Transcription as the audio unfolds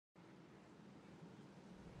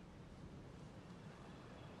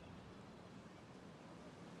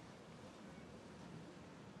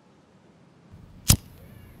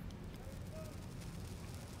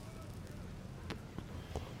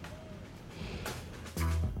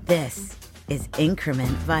This is Increment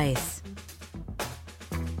Vice.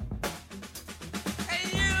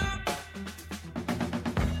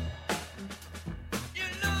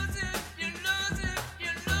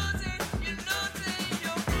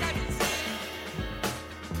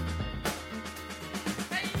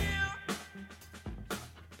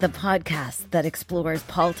 The podcast that explores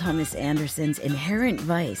Paul Thomas Anderson's inherent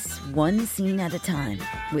vice, one scene at a time,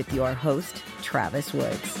 with your host, Travis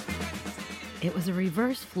Woods. It was a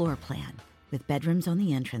reverse floor plan, with bedrooms on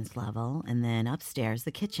the entrance level, and then upstairs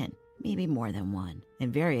the kitchen, maybe more than one,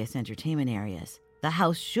 and various entertainment areas. The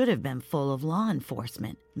house should have been full of law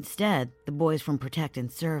enforcement. Instead, the boys from Protect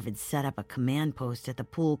and Serve had set up a command post at the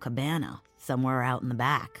pool cabana, somewhere out in the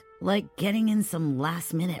back. Like getting in some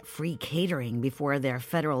last-minute free catering before their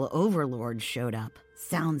federal overlords showed up.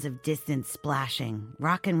 Sounds of distant splashing,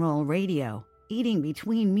 rock and roll radio, eating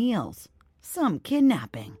between meals. Some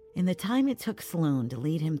kidnapping. In the time it took Sloan to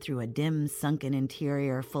lead him through a dim, sunken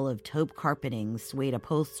interior full of taupe carpeting, suede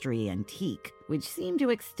upholstery, and teak, which seemed to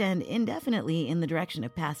extend indefinitely in the direction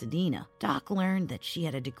of Pasadena, Doc learned that she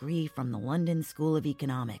had a degree from the London School of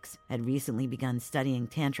Economics, had recently begun studying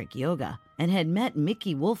tantric yoga, and had met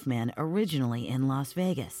Mickey Wolfman originally in Las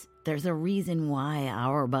Vegas. There's a reason why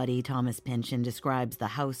our buddy Thomas Pynchon describes the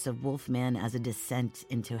House of Wolfman as a descent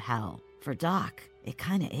into hell. For Doc, it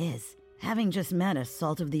kinda is. Having just met a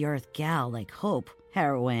salt-of-the-earth gal like Hope,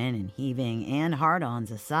 heroin and heaving and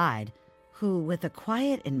hard-ons aside, who, with a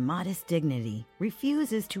quiet and modest dignity,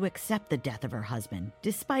 refuses to accept the death of her husband,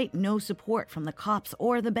 despite no support from the cops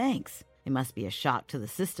or the banks. It must be a shock to the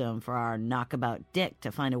system for our knockabout dick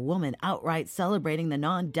to find a woman outright celebrating the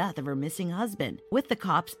non-death of her missing husband, with the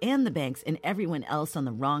cops and the banks and everyone else on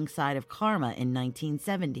the wrong side of karma in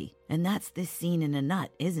 1970. And that's this scene in a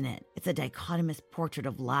nut, isn't it? It's a dichotomous portrait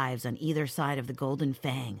of lives on either side of the golden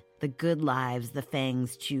fang. The good lives the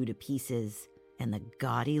fangs chew to pieces, and the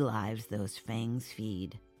gaudy lives those fangs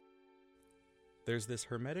feed. There's this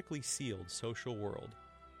hermetically sealed social world.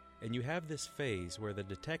 And you have this phase where the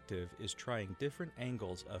detective is trying different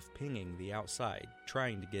angles of pinging the outside,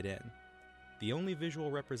 trying to get in. The only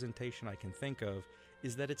visual representation I can think of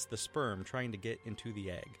is that it's the sperm trying to get into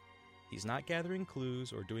the egg. He's not gathering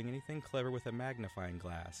clues or doing anything clever with a magnifying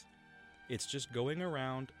glass. It's just going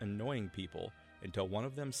around annoying people until one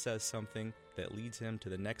of them says something that leads him to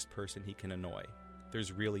the next person he can annoy.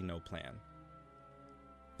 There's really no plan.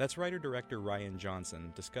 That's writer-director Rian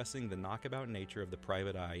Johnson discussing the knockabout nature of the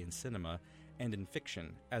private eye in cinema and in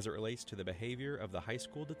fiction as it relates to the behavior of the high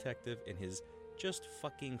school detective in his just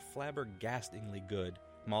fucking flabbergastingly good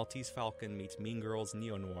Maltese Falcon meets Mean Girls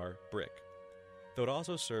neo-noir Brick. Though it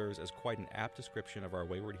also serves as quite an apt description of our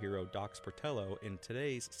wayward hero Doc Sportello in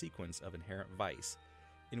today's sequence of Inherent Vice,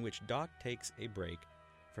 in which Doc takes a break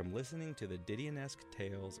from listening to the Didion-esque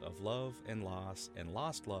tales of love and loss and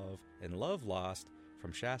lost love and love lost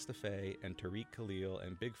from Shasta Faye and Tariq Khalil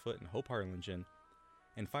and Bigfoot and Hope Harlingen,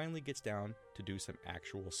 and finally gets down to do some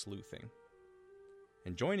actual sleuthing.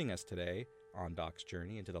 And joining us today on Doc's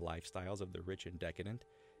journey into the lifestyles of the rich and decadent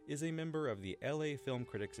is a member of the LA Film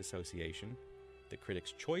Critics Association, the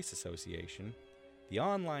Critics' Choice Association, the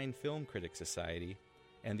Online Film Critics Society,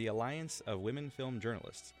 and the Alliance of Women Film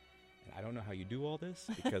Journalists. And I don't know how you do all this,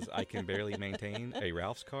 because I can barely maintain a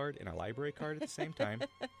Ralph's card and a library card at the same time,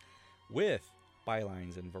 with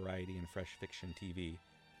bylines in variety and fresh fiction TV.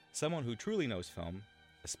 Someone who truly knows film,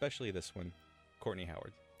 especially this one, Courtney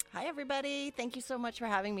Howard. Hi, everybody. Thank you so much for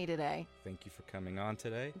having me today. Thank you for coming on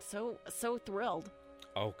today. I'm so thrilled.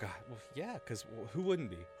 Oh, God. Well, yeah, because who wouldn't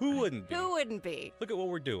be? Who wouldn't be? Who wouldn't be? Look at what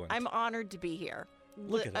we're doing. I'm honored to be here.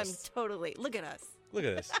 Look at us. Look at us. Look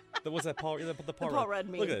at this. What's that Paul? The Paul Rudd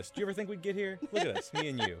meme. Look at this. Do you ever think we'd get here? Look at us, me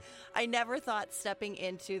and you. I never thought stepping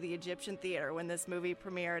into the Egyptian theater when this movie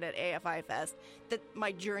premiered at AFI Fest that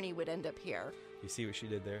my journey would end up here. You see what she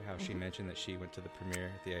did there? How she mentioned that she went to the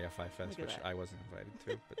premiere at the AFI Fest, which I wasn't invited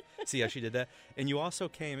to. But see how she did that? And you also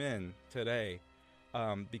came in today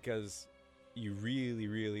because you really,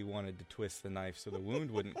 really wanted to twist the knife so the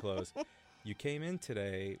wound wouldn't close. You came in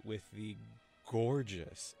today with the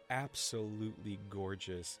gorgeous, absolutely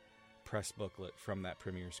gorgeous press booklet from that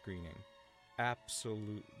premiere screening.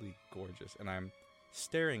 Absolutely gorgeous. And I'm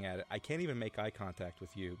staring at it. I can't even make eye contact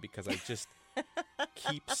with you because I just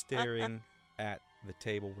keep staring at the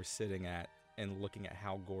table we're sitting at and looking at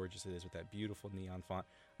how gorgeous it is with that beautiful neon font.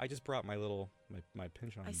 I just brought my little, my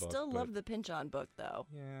Pynchon book. I still love the Pynchon book, though.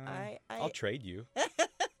 Yeah. I'll trade you.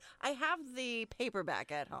 I have the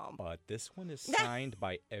paperback at home. But this one is signed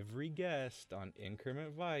by every guest on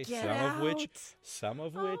Increment Vice, Get some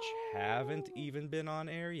of which haven't even been on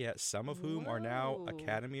air yet, some of whom are now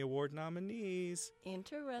Academy Award nominees.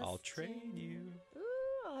 Interesting. I'll trade you.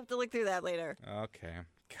 Ooh, I'll have to look through that later. Okay.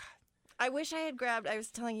 God. I wish I had grabbed, I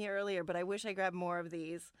was telling you earlier, but I wish I grabbed more of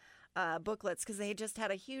these booklets because they just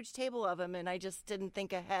had a huge table of them and I just didn't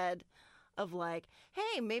think ahead of like,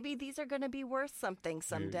 hey, maybe these are going to be worth something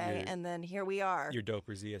someday. And then here we are. Your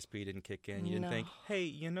Doper ZSP didn't kick in. You didn't think, hey,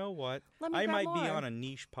 you know what? I might be on a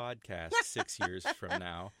niche podcast 6 years from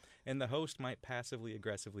now. And the host might passively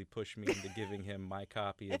aggressively push me into giving him my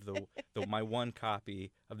copy of my one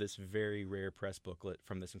copy of this very rare press booklet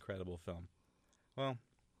from this incredible film. Well,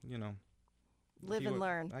 you know. Live and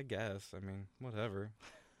learn. I guess. I mean, whatever.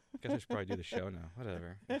 I guess I should probably do the show now.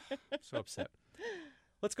 Whatever. So upset.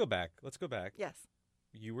 Let's go back. Yes.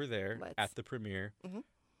 You were there at the premiere. Mm-hmm.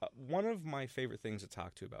 One of my favorite things to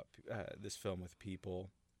talk to about this film with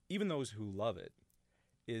people, even those who love it,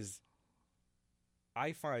 is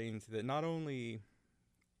I find that not only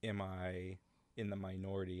am I in the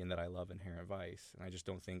minority in that I love Inherent Vice, and I just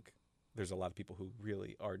don't think there's a lot of people who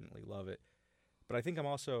really ardently love it, but I think I'm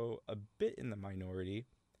also a bit in the minority,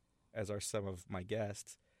 as are some of my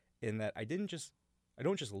guests, in that I don't just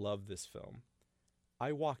love this film.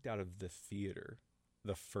 I walked out of the theater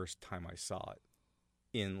the first time I saw it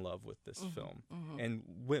in love with this film and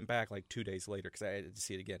went back like 2 days later because I had to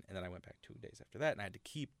see it again. And then I went back 2 days after that and I had to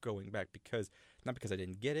keep going back not because I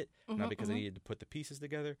didn't get it, not because I needed to put the pieces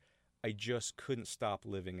together. I just couldn't stop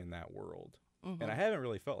living in that world. And I haven't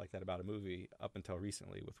really felt like that about a movie up until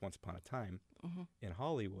recently with Once Upon a Time in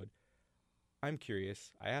Hollywood. I'm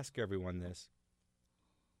curious. I ask everyone this.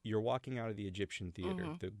 You're walking out of the Egyptian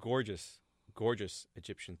Theater, the gorgeous, gorgeous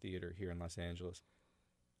Egyptian Theater here in Los Angeles.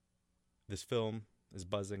 This film is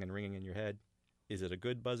buzzing and ringing in your head. Is it a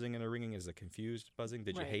good buzzing and a ringing? Is it a confused buzzing?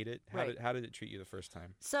 Did you hate it? How did it treat you the first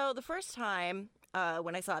time? So the first time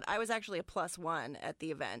when I saw it, I was actually a +1 at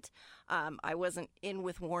the event. I wasn't in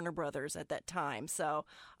with Warner Brothers at that time. So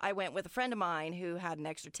I went with a friend of mine who had an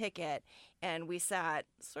extra ticket, and we sat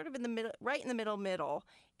sort of in the middle, right in the middle.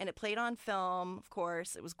 And it played on film, of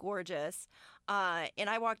course. It was gorgeous. And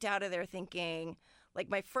I walked out of there thinking, like,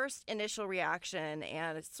 my first initial reaction,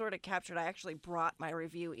 and it's sort of captured, I actually brought my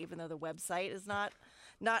review, even though the website is not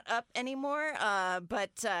up anymore, but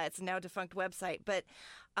it's a now defunct website. But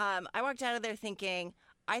I walked out of there thinking,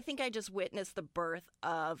 I think I just witnessed the birth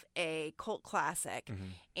of a cult classic.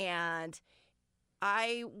 And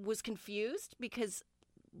I was confused because,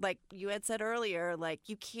 like you had said earlier, like,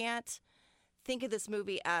 you can't think of this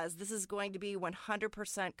movie as this is going to be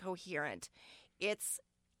 100% coherent. It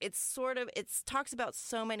talks about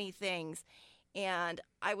so many things, and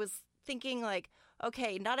I was thinking, like,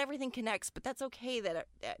 okay, not everything connects, but that's okay that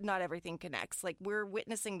not everything connects. Like, we're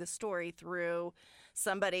witnessing the story through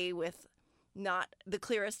somebody with not the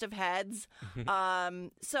clearest of heads.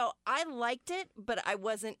 So I liked it, but I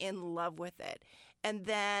wasn't in love with it. And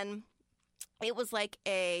then it was like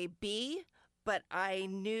a B, but I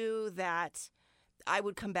knew that I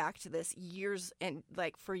would come back to this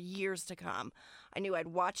for years to come. I knew I'd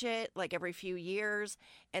watch it like every few years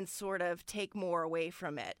and sort of take more away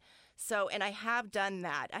from it. So, and I have done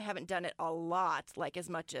that. I haven't done it a lot, like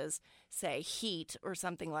as much as, say, Heat or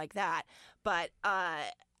something like that. But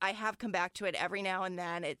I have come back to it every now and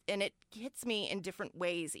then, and it hits me in different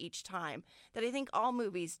ways each time that I think all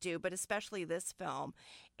movies do, but especially this film.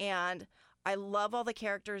 And I love all the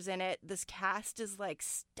characters in it. This cast is like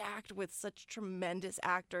stacked with such tremendous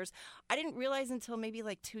actors. I didn't realize until maybe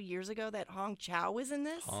like 2 years ago that Hong Chow was in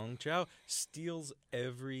this. Hong Chow steals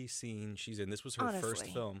every scene she's in. This was her first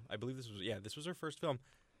film. I believe this was her first film.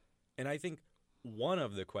 And I think one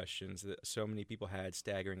of the questions that so many people had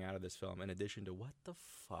staggering out of this film, in addition to what the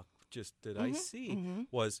fuck just did I see,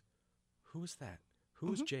 was who's that?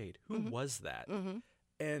 Who's Jade? Who was that?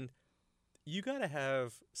 And you got to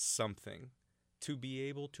have something to be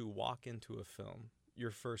able to walk into a film, your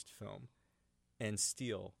first film, and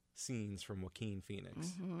steal scenes from Joaquin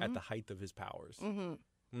Phoenix at the height of his powers.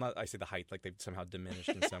 I say the height like they've somehow diminished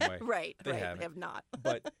in some way. Right. They have not.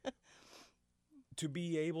 But to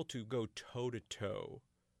be able to go toe-to-toe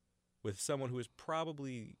with someone who is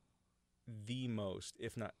probably the most,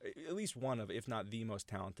 if not, at least one of, if not the most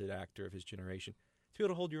talented actor of his generation, to be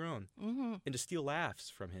able to hold your own and to steal laughs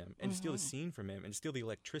from him and to steal the scene from him and steal the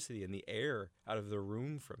electricity and the air out of the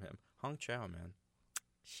room from him. Hong Chow, man.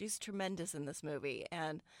 She's tremendous in this movie.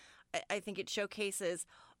 And I think it showcases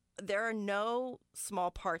there are no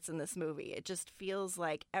small parts in this movie. It just feels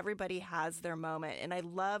like everybody has their moment. And I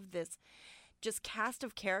love this just cast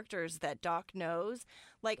of characters that Doc knows.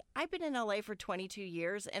 Like, I've been in LA for 22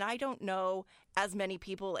 years, and I don't know as many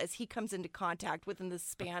people as he comes into contact with in the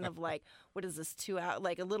span of, like, what is this, 2 hours?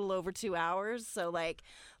 Like, a little over 2 hours. So, like,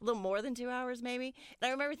 a little more than 2 hours, maybe. And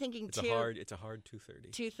I remember thinking, it's a hard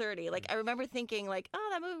 2:30. 2:30. Like, I remember thinking, like, oh,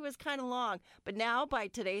 that movie was kind of long. But now, by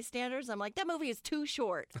today's standards, I'm like, that movie is too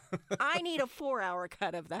short. I need a 4-hour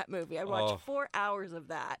cut of that movie. I'd watch 4 hours of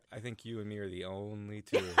that. I think you and me are the only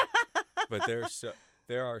two. But there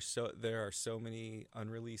are so many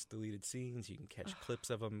unreleased deleted scenes. You can catch clips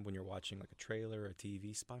of them when you're watching like a trailer or a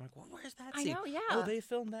TV spot. I'm like, well, where's that scene? I know, yeah. Oh, they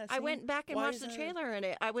filmed that scene? I went back and watched the trailer, and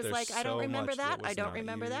I was like, I don't remember that. I don't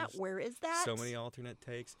remember that. Where is that? So many alternate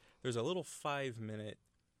takes. There's a little 5-minute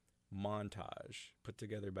montage put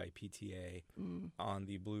together by PTA on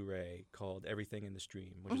the Blu-ray called "Everything in the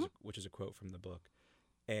Stream," which is a quote from the book,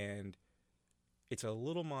 and it's a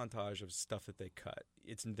little montage of stuff that they cut.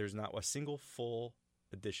 There's not a single full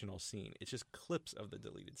additional scene. It's just clips of the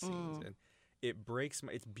deleted scenes, and it breaks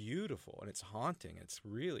it's beautiful and it's haunting. It's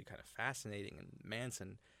really kind of fascinating,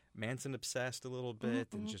 and Manson obsessed a little bit,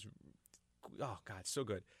 and just, oh God, so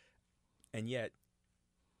good. And yet,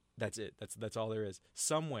 that's it. That's all there is.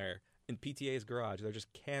 Somewhere in PTA's garage, they're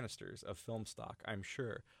just canisters of film stock, I'm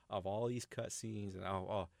sure, of all these cut scenes, and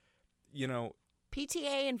you know.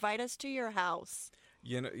 PTA, invite us to your house.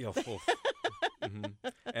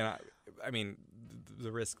 And I mean,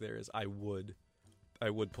 the risk there is I would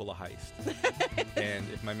pull a heist. And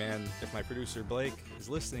if my producer Blake is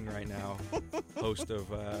listening right now,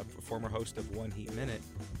 former host of One Heat Minute,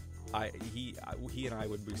 he and I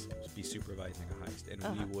would be supervising a heist, and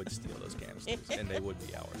we would steal those canisters, and they would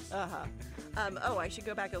be ours. I should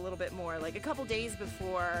go back a little bit more. Like a couple days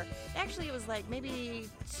before, actually it was like maybe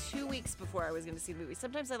 2 weeks before I was going to see the movie.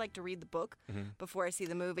 Sometimes I like to read the book before I see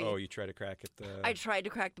the movie. Oh, you try to crack it? I tried to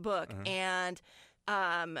crack the book, and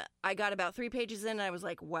I got about 3 pages in, and I was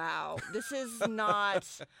like, wow, this is not...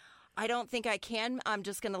 I don't think I can. I'm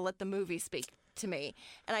just going to let the movie speak to me.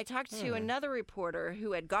 And I talked to another reporter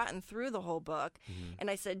who had gotten through the whole book, and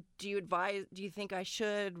I said, do you think I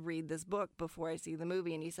should read this book before I see the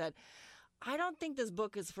movie? And he said, I don't think this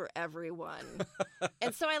book is for everyone.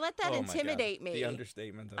 And so I let that intimidate me. The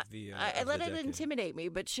understatement of the I let it intimidate me,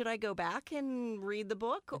 but should I go back and read the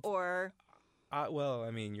book, or... well, I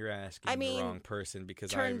mean, you're asking the wrong person, because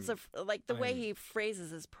the way he phrases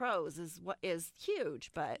his prose is huge,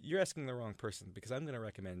 but you're asking the wrong person, because I'm going to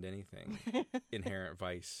recommend anything Inherent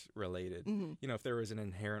Vice related. You know, if there was an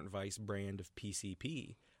Inherent Vice brand of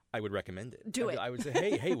PCP, I would recommend it. Do it. I would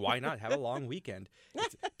say, hey, why not have a long weekend?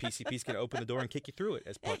 PCP's going to open the door and kick you through it,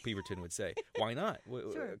 as Puck Beaverton would say. Why not?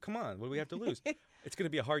 Sure. Come on, what do we have to lose? It's going to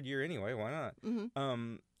be a hard year anyway. Why not?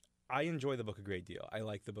 I enjoy the book a great deal. I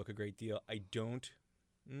like the book a great deal. I don't...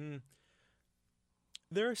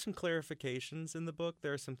 There are some clarifications in the book.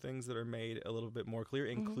 There are some things that are made a little bit more clear,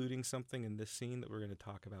 including something in this scene that we're going to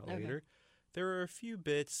talk about later. There are a few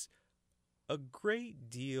bits. A great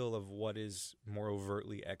deal of what is more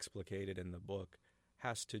overtly explicated in the book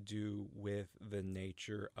has to do with the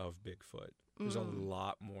nature of Bigfoot. There's a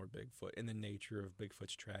lot more Bigfoot, and the nature of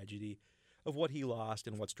Bigfoot's tragedy, of what he lost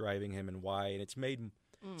and what's driving him and why. And it's made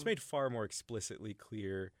far more explicitly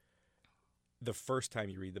clear the first time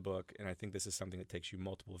you read the book, and I think this is something that takes you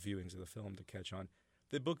multiple viewings of the film to catch on.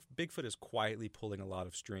 The book, Bigfoot is quietly pulling a lot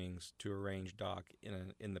of strings to arrange Doc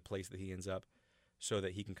in the place that he ends up, so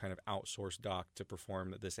that he can kind of outsource Doc to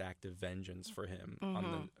perform this act of vengeance for him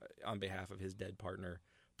on behalf of his dead partner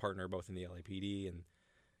both in the LAPD, and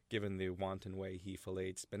given the wanton way he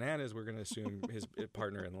fillets bananas, we're going to assume his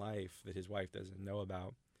partner in life that his wife doesn't know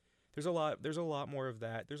about. There's a lot more of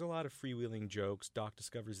that. There's a lot of freewheeling jokes. Doc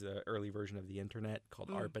discovers the early version of the internet called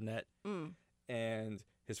ARPANET. And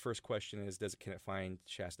his first question is, can it find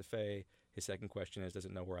Shasta Fe? His second question is, does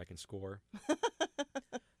it know where I can score?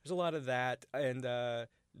 There's a lot of that. And a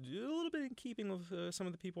little bit in keeping with some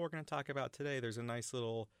of the people we're going to talk about today, there's a nice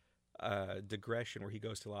little digression where he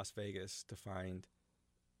goes to Las Vegas to find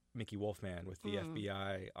Mickey Wolfman with the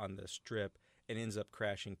FBI on the Strip, and ends up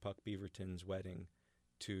crashing Puck Beaverton's wedding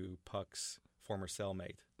to Puck's former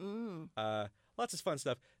cellmate. Lots of fun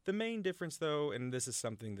stuff. The main difference, though, and this is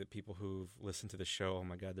something that people who've listened to the show, oh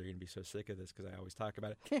my God, they're going to be so sick of this because I always talk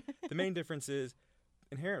about it. The main difference is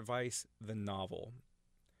Inherent Vice, the novel,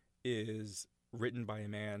 is written by a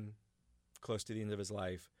man close to the end of his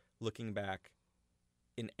life, looking back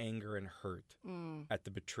in anger and hurt at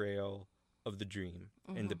the betrayal of the dream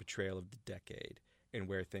and the betrayal of the decade and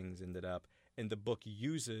where things ended up. And the book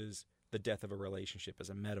uses the death of a relationship as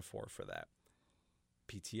a metaphor for that.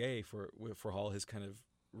 PTA, for all his kind of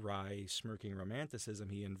wry, smirking romanticism,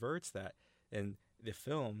 he inverts that. And the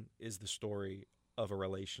film is the story of a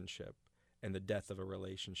relationship and the death of a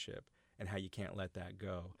relationship and how you can't let that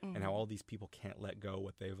go and how all these people can't let go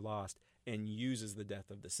what they've lost, and uses the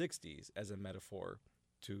death of the 60s as a metaphor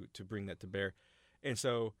to bring that to bear. And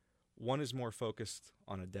so one is more focused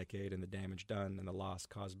on a decade and the damage done and the loss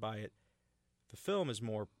caused by it. The film is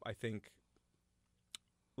more, I think,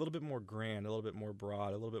 a little bit more grand, a little bit more broad,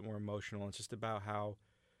 a little bit more emotional. It's just about how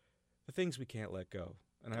the things we can't let go.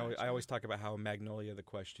 And I always talk about how Magnolia, the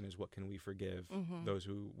question is, what can we forgive? Those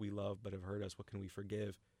who we love but have hurt us, what can we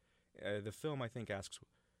forgive? The film, I think, asks,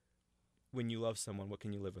 when you love someone, what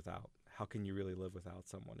can you live without? How can you really live without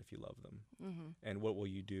someone if you love them? And what will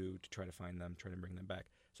you do to try to find them, try to bring them back?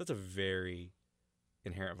 So that's a very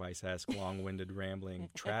Inherent Vice-esque, long-winded, rambling,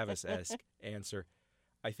 Travis-esque answer.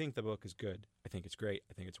 I think the book is good. I think it's great.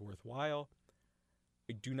 I think it's worthwhile.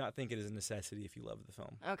 I do not think it is a necessity if you love the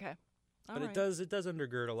film. Okay. But it does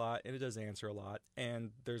undergird a lot, and it does answer a lot,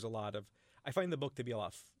 and there's a lot of... I find the book to be a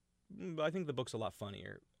lot... I think the book's a lot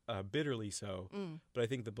funnier, bitterly so, but I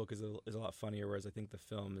think the book is a lot funnier, whereas I think the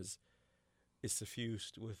film is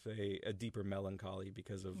suffused with a deeper melancholy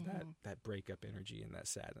because of that breakup energy and that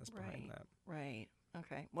sadness behind that. Right.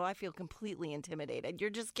 Okay. Well, I feel completely intimidated. You're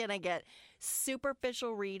just going to get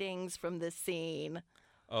superficial readings from this scene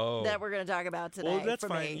that we're going to talk about today. Well, that's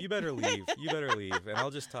fine. You better leave. And I'll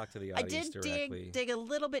just talk to the audience directly. I did dig a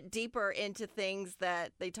little bit deeper into things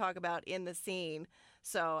that they talk about in the scene.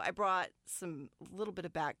 So I brought some little bit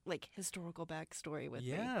of historical backstory with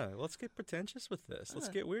me. Yeah, let's get pretentious with this. Let's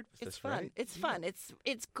get weird with this, fun. right? It's fun.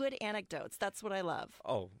 It's good anecdotes. That's what I love.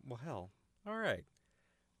 Oh, well, hell. All right.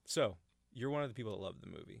 So, you're one of the people that loved the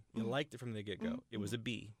movie. You liked it from the get-go. It was a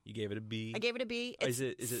B. You gave it a B. I gave it a B. Is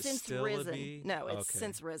it since still risen. a B? No, it's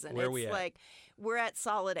since risen. Where are we at? We're at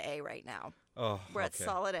solid A right now. Oh, we're at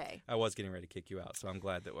solid A. I was getting ready to kick you out, so I'm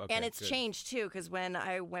glad that... Okay, and it's good. changed, too, because when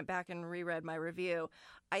I went back and reread my review,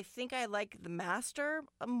 I think I liked The Master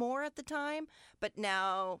more at the time, but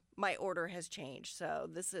now my order has changed. So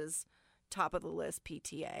this is top of the list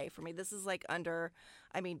PTA for me. This is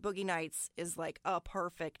Boogie Nights is like a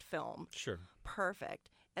perfect film. Sure. Perfect.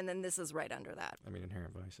 And then this is right under that.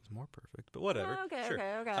 Inherent Vice is more perfect, but whatever. Oh, okay, sure.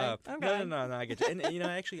 okay. No, I get you. And,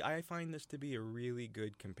 actually, I find this to be a really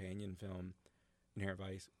good companion film, Inherent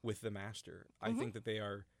Vice, with The Master. I think that they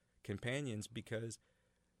are companions because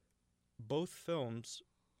both films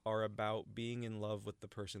are about being in love with the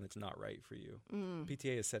person that's not right for you.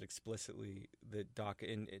 PTA has said explicitly that Doc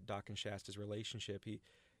and Shasta's relationship,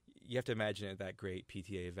 you have to imagine it that great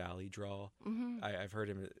PTA Valley drawl. I've heard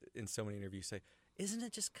him in so many interviews say, isn't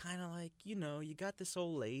it just kind of like, you got this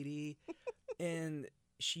old lady and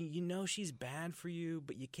she, she's bad for you,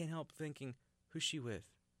 but you can't help thinking, who's she with?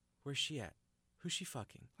 Where's she at? Who's she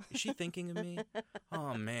fucking? Is she thinking of me?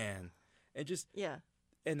 Oh, man. And just... Yeah.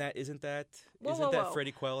 And isn't that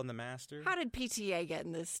Freddie Quell and The Master? How did PTA get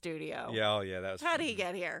in this studio? Yeah, that was... How did he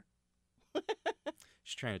get here?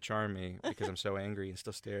 She's trying to charm me because I'm so angry and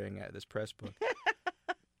still staring at this press book.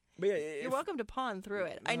 But yeah, you're welcome to pawn through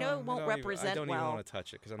it. I know it won't represent well. I don't even want to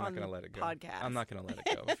touch it because I'm not going to let it go. Podcast. I'm not going to let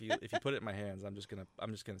it go. If you put it in my hands, I'm just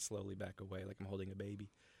gonna slowly back away like I'm holding a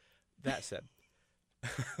baby. That said,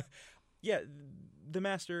 yeah, The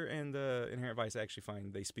Master and the Inherent Vice I actually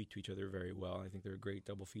find they speak to each other very well. I think they're a great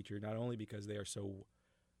double feature, not only because they are so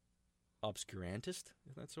obscurantist,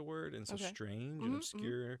 if that's a word, and so strange and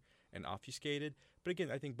obscure and obfuscated. But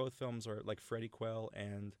again, I think both films are like Freddie Quell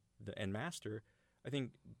and Master. I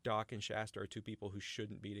think Doc and Shasta are two people who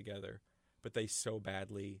shouldn't be together, but they so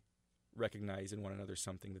badly recognize in one another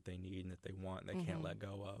something that they need and that they want and they can't let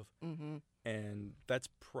go of. And that's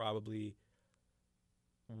probably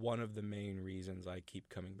one of the main reasons I keep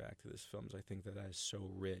coming back to this film. Is I think that is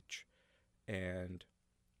so rich and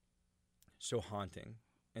so haunting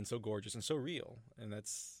and so gorgeous and so real. And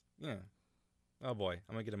that's, oh boy,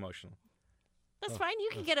 I'm going to get emotional. That's fine. You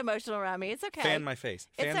can get emotional around me. It's okay. Fan my face.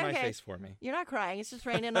 My face for me. You're not crying. It's just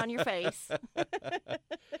raining on your face.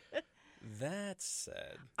 That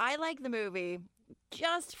said, I like the movie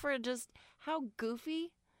just for how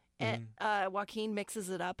goofy Joaquin mixes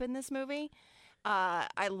it up in this movie.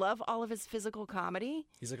 I love all of his physical comedy.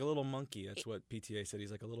 He's like a little monkey. That's what PTA said.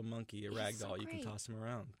 He's like a little monkey, a rag doll. You can toss him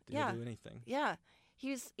around. He'll do anything. Yeah.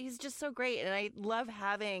 He's just so great. And I love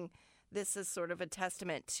having this as sort of a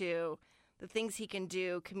testament to the things he can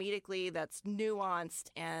do comedically that's nuanced,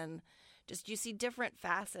 and just you see different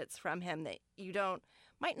facets from him that you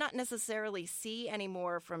might not necessarily see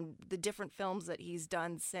anymore from the different films that he's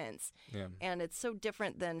done since. Yeah. And it's so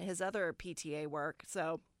different than his other PTA work.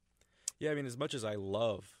 So, yeah, as much as I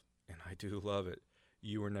love, and I do love it,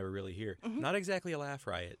 you were never really here. Mm-hmm. Not exactly a laugh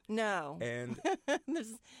riot. No. And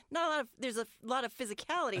there's a lot of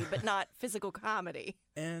physicality, but not physical comedy.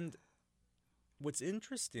 And what's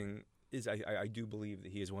interesting is I do believe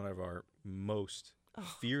that he is one of our most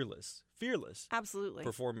fearless Absolutely.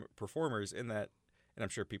 performers in that, and I'm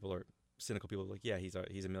sure cynical people are like, yeah, he's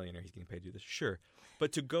a millionaire, he's getting paid to do this. Sure.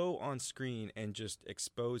 But to go on screen and just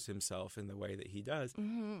expose himself in the way that he does.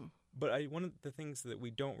 Mm-hmm. But one of the things that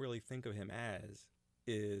we don't really think of him as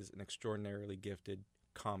is an extraordinarily gifted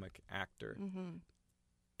comic actor. Mm-hmm.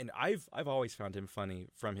 And I've always found him funny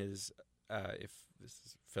from his, if this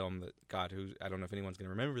is a film that, God, I don't know if anyone's going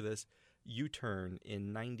to remember this, U-Turn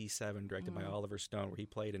in 97, directed by Oliver Stone, where he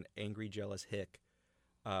played an angry, jealous hick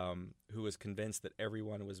who was convinced that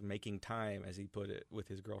everyone was making time, as he put it, with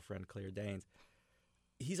his girlfriend, Claire Danes.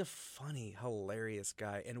 He's a funny, hilarious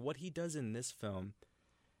guy. And what he does in this film,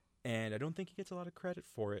 and I don't think he gets a lot of credit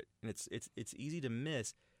for it, and it's easy to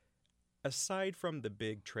miss, aside from the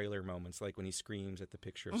big trailer moments, like when he screams at the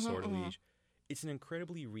picture of Sortilege, it's an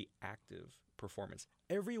incredibly reactive performance.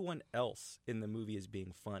 Everyone else in the movie is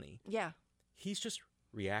being funny. Yeah. He's just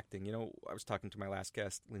reacting. You know, I was talking to my last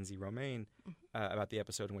guest, Lindsay Romaine, about the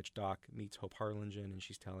episode in which Doc meets Hope Harlingen, and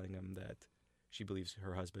she's telling him that she believes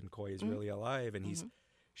her husband, Coy, is really alive, and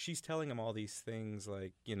she's telling him all these things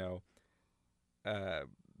like, you know,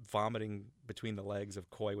 vomiting between the legs of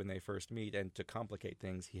Coy when they first meet, and to complicate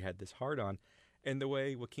things, he had this hard-on. And the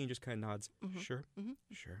way Joaquin just kind of nods, sure,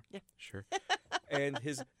 Yeah. sure. And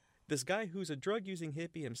this guy who's a drug-using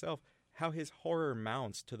hippie himself, how his horror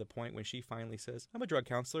mounts to the point when she finally says, I'm a drug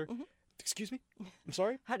counselor. Excuse me? I'm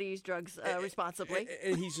sorry? How to use drugs responsibly.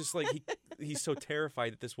 And he's just like, he's so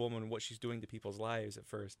terrified that this woman, what she's doing to people's lives at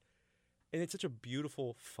first. And it's such a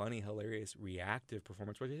beautiful, funny, hilarious, reactive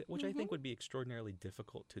performance, which I think would be extraordinarily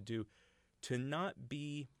difficult to do. To not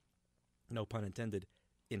be, no pun intended,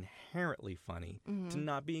 inherently funny, to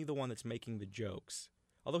not being the one that's making the jokes,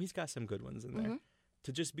 although he's got some good ones in there,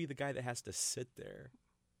 to just be the guy that has to sit there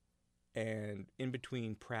and in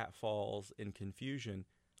between pratfalls and confusion,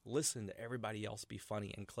 listen to everybody else be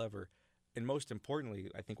funny and clever. And most importantly,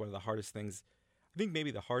 I think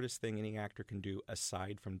maybe the hardest thing any actor can do,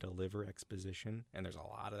 aside from deliver exposition, and there's a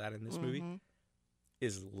lot of that in this movie,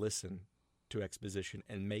 is listen to exposition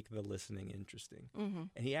and make the listening interesting.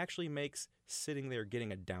 And he actually makes sitting there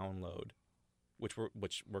getting a download, which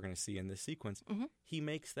we're going to see in this sequence, he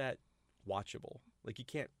makes that watchable. Like you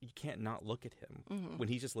can't not look at him when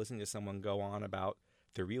he's just listening to someone go on about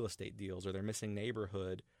their real estate deals or their missing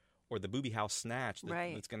neighborhood or the booby house snatch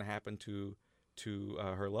that's going to happen to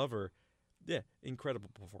her lover. Yeah, incredible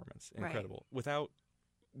performance, incredible. Right. Without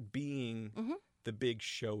being the big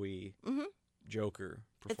showy Joker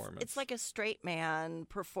performance. It's like a straight man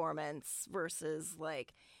performance versus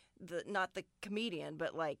like not the comedian,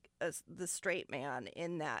 but like the straight man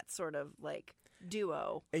in that sort of like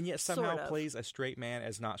duo. And yet somehow plays a straight man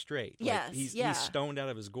as not straight. Yes, like he's stoned out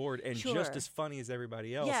of his gourd and just as funny as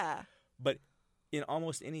everybody else. Yeah. But in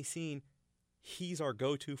almost any scene, he's our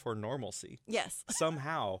go-to for normalcy. Yes.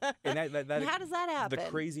 Somehow. And that and how does that happen?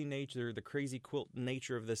 The crazy quilt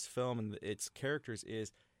nature of this film and its characters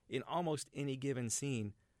is, in almost any given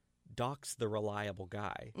scene, Doc's the reliable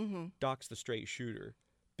guy. Doc's the straight shooter.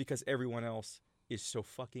 Because everyone else is so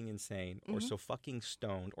fucking insane or so fucking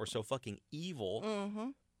stoned or so fucking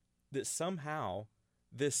evil that somehow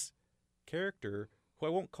this character, who I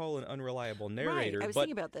won't call an unreliable narrator, I was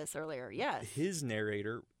thinking about this earlier, yes. His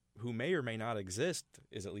narrator, who may or may not exist,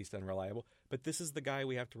 is at least unreliable, but this is the guy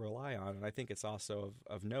we have to rely on. And I think it's also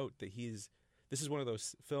of note that this is one of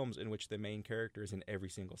those films in which the main character is in every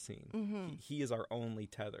single scene. He is our only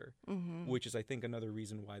tether, which is, I think, another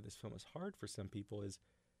reason why this film is hard for some people is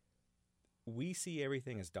we see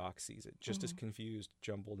everything as Doc sees it, just as confused,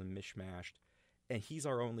 jumbled, and mishmashed. And he's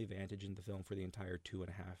our only vantage in the film for the entire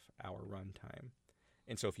 2.5-hour runtime.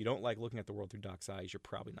 And so if you don't like looking at the world through Doc's eyes, you're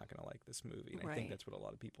probably not going to like this movie. And I think that's what a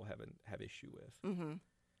lot of people have issue with.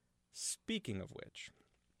 Speaking of which,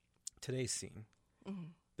 today's scene.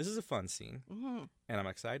 This is a fun scene, and I'm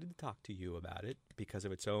excited to talk to you about it because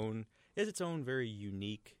of its own very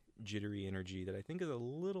unique, jittery energy that I think is a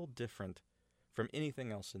little different from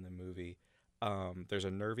anything else in the movie. There's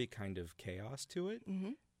a nervy kind of chaos to it,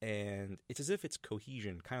 and it's as if its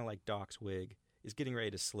cohesion, kind of like Doc's wig, is getting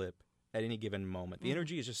ready to slip at any given moment. The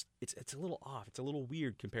energy is just, it's a little off. It's a little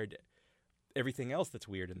weird compared to everything else that's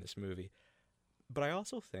weird in this movie. But I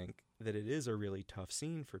also think that it is a really tough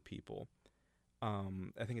scene for people.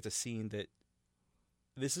 I think it's a scene that,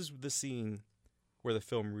 this is the scene where the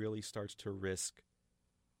film really starts to risk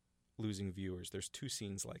losing viewers. There's two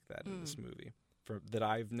scenes like that in this movie that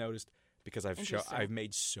I've noticed. because I've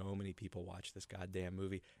made so many people watch this goddamn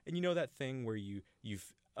movie. And you know that thing where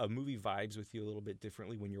a movie vibes with you a little bit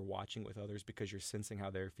differently when you're watching with others because you're sensing how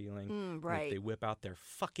they're feeling. Right. Like they whip out their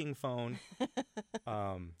fucking phone.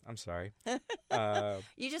 I'm sorry.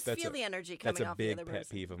 You just feel the energy coming off the other person. That's a big pet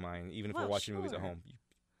peeve of mine. Even if we're watching movies at home, you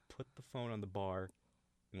put the phone on the bar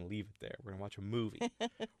and leave it there. We're going to watch a movie,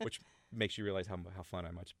 which makes you realize how fun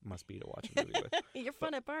I must be to watch a movie with. You're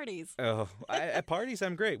fun at parties. Oh, at parties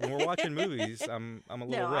I'm great. When we're watching movies, I'm a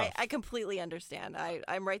little rough. I completely understand.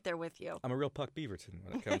 I'm right there with you. I'm a real Puck Beaverton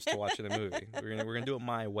when it comes to watching a movie. We're gonna do it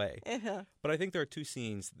my way. But I think there are two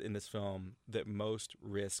scenes in this film that most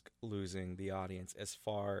risk losing the audience as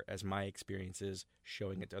far as my experience is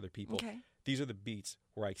showing it to other people. Okay. These are the beats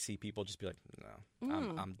where I see people just be like, no,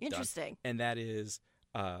 I'm interesting. done. And that is,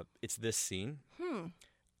 it's this scene.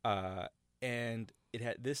 And it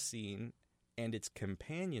had this scene and its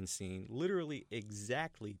companion scene literally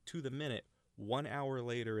exactly to the minute 1 hour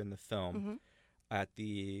later in the film at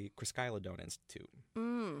the Criskyladone Institute.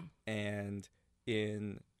 And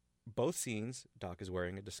in both scenes, Doc is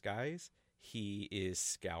wearing a disguise. He is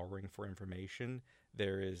scouring for information.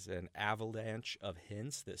 There is an avalanche of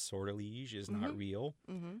hints that sortilege is not real.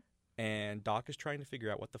 And Doc is trying to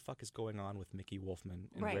figure out what the fuck is going on with Mickey Wolfman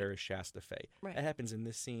and where is Shasta Fay. That happens in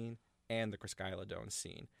this scene and the Criskyladone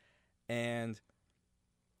scene. And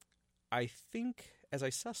I think, as I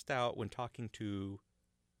sussed out when talking to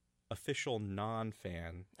official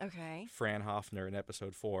non-fan Fran Hoffner in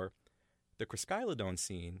episode 4, the Criskyladone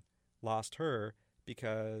scene lost her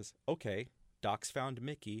because, okay, Doc's found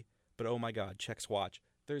Mickey, but oh my God, checks watch.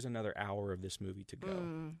 There's another hour of this movie to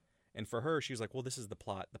go. And for her, she was like, well, this is the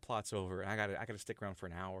plot. The plot's over. And I gotta stick around for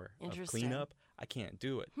an hour of cleanup. I can't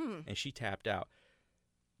do it. And she tapped out.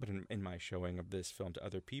 But in my showing of this film to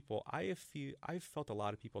other people, I've felt a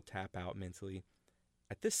lot of people tap out mentally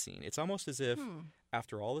at this scene. It's almost as if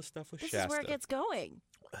after all this stuff with Shasta... This is where it gets going.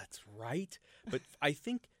 That's right. But I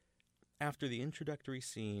think after the introductory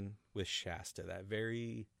scene with Shasta, that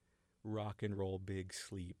very rock and roll big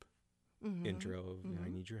sleep intro of, I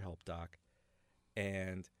need your help, Doc.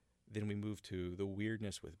 And then we move to the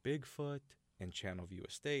weirdness with Bigfoot and Channelview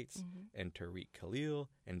Estates and Tariq Khalil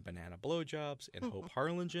and Banana Blowjobs and Hope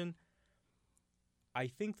Harlingen. I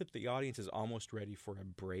think that the audience is almost ready for a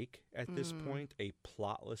break at this point, a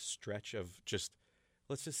plotless stretch of just,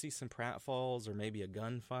 let's just see some pratfalls or maybe a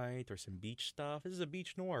gunfight or some beach stuff. This is a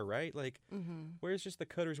beach noir, right? Like, where's just the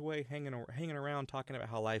Cutter's Way hanging around talking about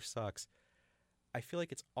how life sucks? I feel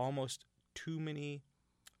like it's almost too many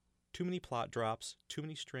plot drops, too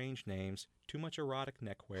many strange names, too much erotic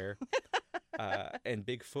neckwear, and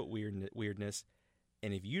Bigfoot weirdness.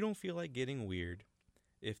 And if you don't feel like getting weird,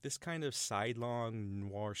 if this kind of sidelong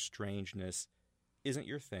noir strangeness isn't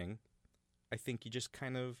your thing, I think you just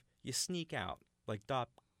kind of, you sneak out, like Doc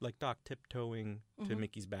tiptoeing to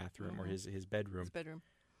Mickey's bathroom or his bedroom.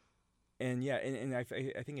 And yeah, and I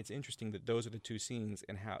think it's interesting that those are the two scenes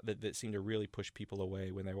and how that seem to really push people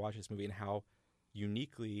away when they watch this movie, and how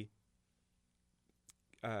uniquely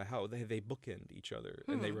how they bookend each other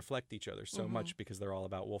and they reflect each other so much, because they're all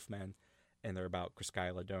about Wolfman and they're about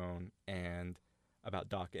Criskyladone and about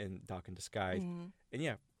Doc in Disguise. And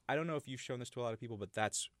yeah, I don't know if you've shown this to a lot of people, but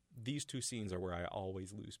these two scenes are where I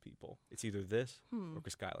always lose people. It's either this or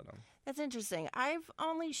Criskyladone. That's interesting. I've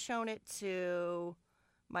only shown it to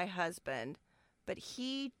my husband, but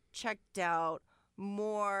he checked out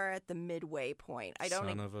more at the midway point.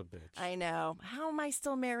 Son of a bitch. I know. How am I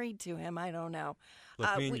still married to him? I don't know.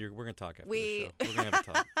 Look, me and you, we're going to talk after the show. We're going to have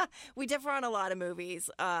a talk. We differ on a lot of movies.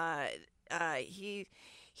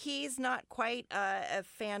 He's not quite a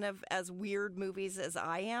fan of as weird movies as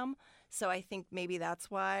I am, so I think maybe that's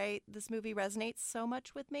why this movie resonates so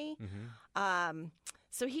much with me.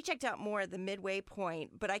 So he checked out more at the midway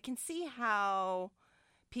point, but I can see how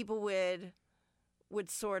people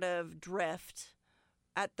would sort of drift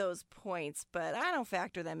at those points, but I don't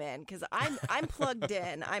factor them in because I'm plugged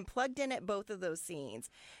in. I'm plugged in at both of those scenes,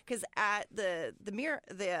 because at the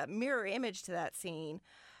mirror image to that scene,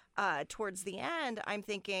 towards the end, I'm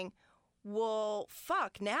thinking, well,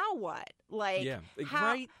 fuck, now what? Like,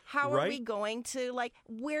 how are we going to, like,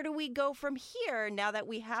 where do we go from here now that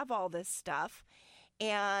we have all this stuff?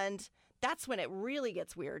 And that's when it really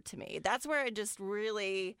gets weird to me. That's where it just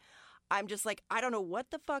really, I'm just like, I don't know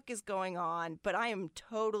what the fuck is going on, but I am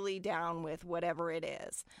totally down with whatever it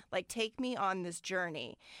is. Like, take me on this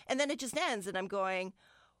journey. And then it just ends, and I'm going,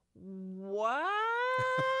 what?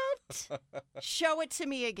 it. Show it to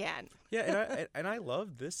me again. Yeah, and I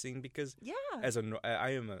love this scene because Yeah. I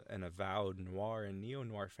am an avowed noir and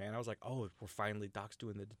neo-noir fan. I was like, oh, we're finally Doc's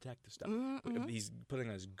doing the detective stuff. Mm-hmm. He's putting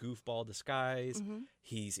on his goofball disguise. Mm-hmm.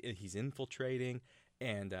 He's infiltrating.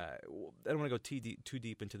 And I don't want to go too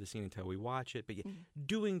deep into the scene until we watch it, but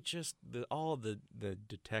doing just all the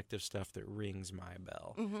detective stuff that rings my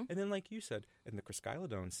bell. Mm-hmm. And then, like you said, in the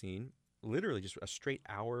Criscylodone scene, literally just a straight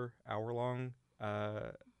hour-long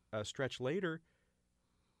stretch later,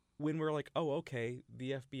 when we're like, oh, okay,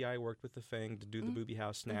 the FBI worked with the Fang to do the booby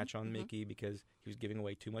house snatch on Mickey because he was giving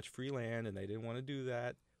away too much free land, and they didn't want to do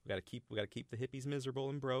that. We got to keep the hippies miserable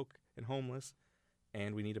and broke and homeless.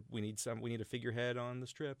 And we need a figurehead on the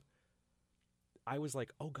strip. I was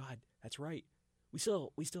like, oh God, that's right. We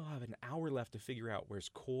still have an hour left to figure out where's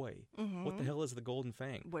Coy. Mm-hmm. What the hell is the Golden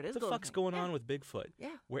Fang? What is the Golden fuck's Fang? going on with Bigfoot?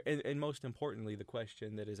 Yeah. Where and most importantly, the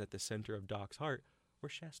question that is at the center of Doc's heart: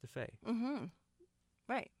 where's Shasta Faye? Mm-hmm.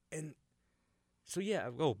 Right. And so yeah,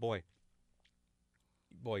 oh boy,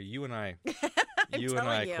 you and I, you and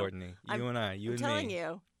I, Courtney, you and I, you I'm and telling me.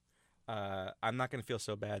 you. I'm not going to feel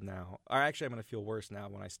so bad now. Or actually, I'm going to feel worse now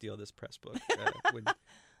when I steal this press book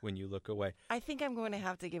when you look away. I think I'm going to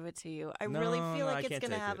have to give it to you. I No, really feel no, I like it's can't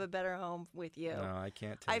going to take have it. a better home with you. No, I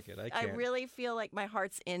can't take it. I I can't. really feel like my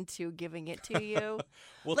heart's into giving it to you.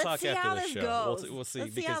 We'll Let's talk see after how the this show. goes. We'll see.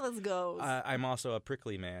 Let's see because how this goes. I'm also a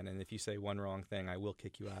prickly man, and if you say one wrong thing, I will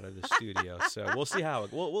kick you out of the studio. So we'll see how.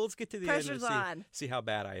 We'll let's get to the Pressure's end on. and see how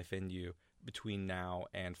bad I offend you between now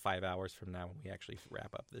and 5 hours from now when we actually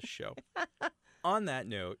wrap up this show. On that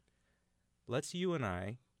note, let's you and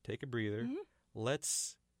I take a breather. Mm-hmm.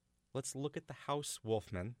 Let's look at the House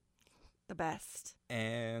Wolfman. The best.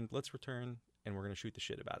 And let's return, and we're going to shoot the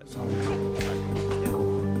shit about it. Thank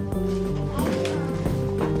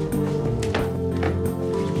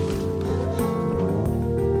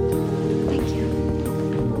you.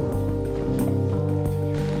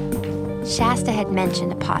 Shasta had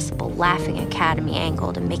mentioned a possible Laughing Academy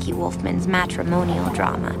angle to Mickey Wolfman's matrimonial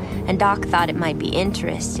drama, and Doc thought it might be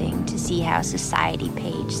interesting to see how society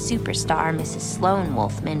page superstar Mrs. Sloane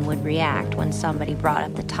Wolfman would react when somebody brought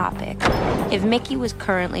up the topic. If Mickey was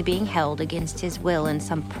currently being held against his will in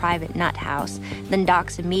some private nut house, then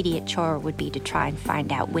Doc's immediate chore would be to try and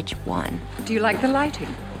find out which one. Do you like the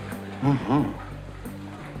lighting? Mm-hmm.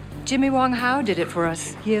 Jimmy Wong Howe did it for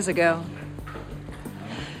us years ago.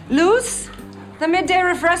 Luz, the midday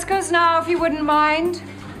refrescos now, if you wouldn't mind.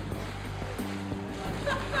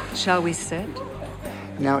 Shall we sit?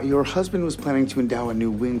 Now, your husband was planning to endow a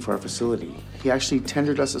new wing for our facility. He actually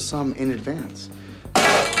tendered us a sum in advance.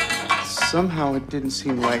 Somehow it didn't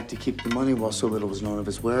seem right to keep the money while so little was known of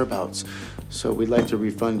his whereabouts. So we'd like to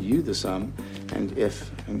refund you the sum, and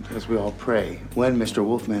as we all pray, when Mr.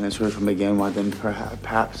 Wolfman is heard from again, why then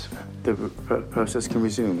perhaps the process can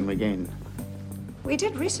resume again. We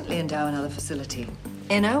did recently endow another facility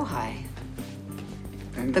in Ojai,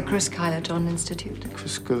 the Criscylodone Institute.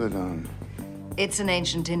 Criscylodone. It's an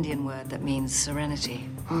ancient Indian word that means serenity.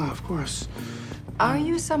 Ah, of course. Are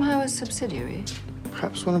you somehow a subsidiary?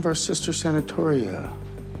 Perhaps one of our sister sanatoria.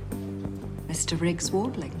 Mr. Riggs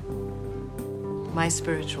Wardling, my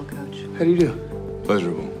spiritual coach. How do you do?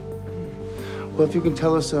 Pleasurable. Well, if you can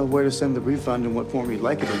tell us where to send the refund and what form you'd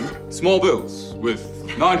like it in. Small bills with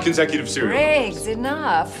non-consecutive serial Riggs, numbers.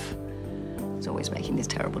 enough. He's always making these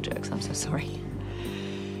terrible jokes. I'm so sorry.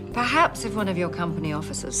 Perhaps if one of your company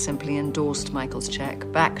officers simply endorsed Michael's check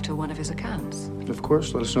back to one of his accounts. Of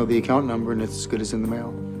course, let us know the account number and it's as good as in the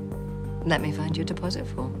mail. Let me find your deposit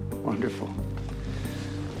form. Wonderful.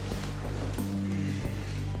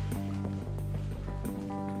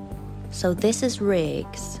 So this is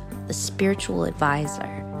Riggs, the spiritual advisor.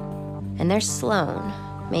 And there's Sloane,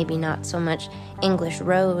 maybe not so much English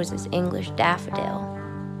rose as English daffodil.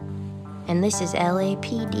 And this is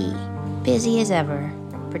LAPD, busy as ever,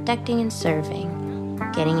 protecting and serving,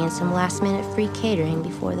 getting in some last-minute free catering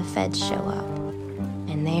before the feds show up.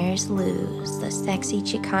 And there's Luz, the sexy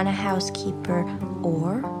Chicana housekeeper,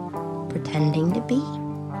 or pretending to be.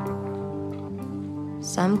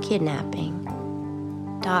 Some kidnapping.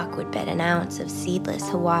 Doc would bet an ounce of seedless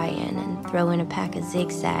Hawaiian and throw in a pack of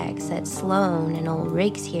zigzags that Sloane and old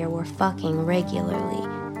Riggs here were fucking regularly,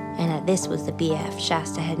 and that this was the BF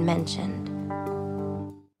Shasta had mentioned.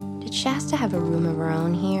 Did Shasta have a room of her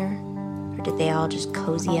own here, or did they all just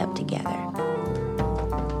cozy up together?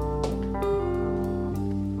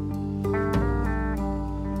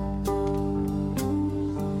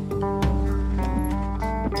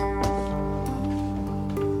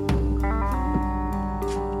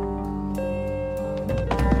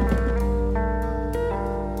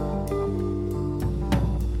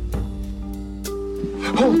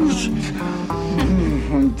 Oh, shit.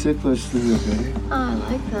 I'm ticklish through it, baby. Oh, I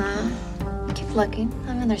like that. Keep looking.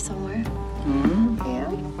 I'm in there somewhere. Mm-hmm. Yeah?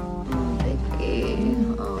 Oh, Vicky.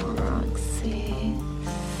 Oh, Roxy.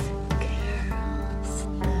 Carol.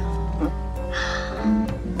 Snow.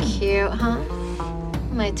 Cute, huh?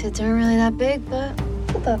 My tits aren't really that big, but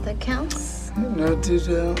I thought that counts. Now, did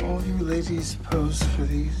all you ladies pose for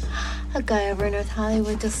these? A guy over in North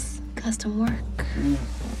Hollywood does custom work.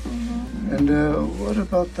 And what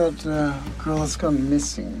about that girl that's gone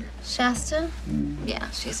missing? Shasta? Yeah,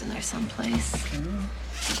 she's in there someplace.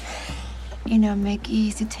 You know, Mickey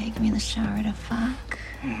used to take me in the shower to fuck.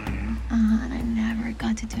 And I never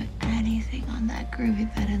got to do anything on that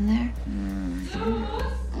groovy bed in there.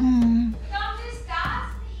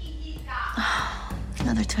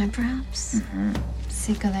 Another time, perhaps?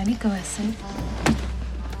 Psicológico ese.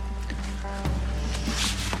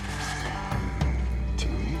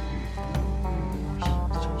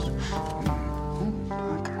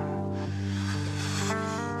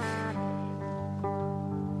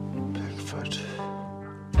 Bigfoot.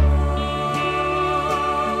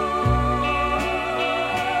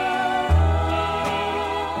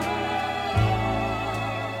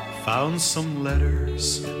 Found some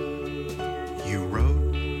letters you wrote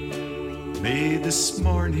me this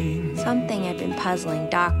morning. Something had been puzzling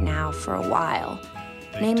Doc now for a while.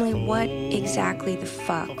 Namely, what exactly the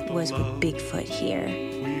fuck was with Bigfoot here?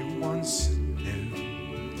 We once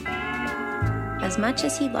knew. As much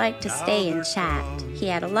as he'd like to stay and chat, he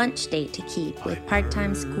had a lunch date to keep with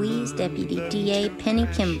part-time squeeze Deputy DA Penny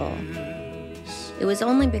Kimball. It was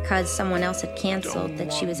only because someone else had canceled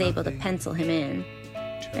that she was able to pencil him in.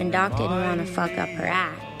 And Doc didn't want to fuck up her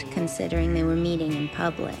act, considering they were meeting in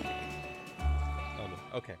public.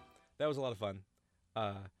 Okay, that was a lot of fun.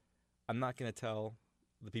 I'm not going to tell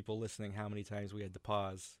the people listening how many times we had to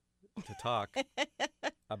pause to talk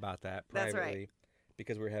about that privately. That's right.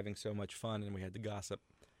 Because we were having so much fun and we had to gossip.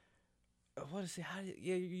 What is it?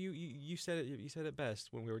 You said it. You said it best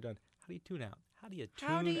when we were done. How do you tune out? How do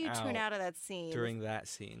you tune out of that scene? during that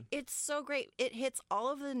scene? It's so great. It hits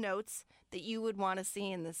all of the notes that you would want to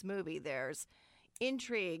see in this movie. There's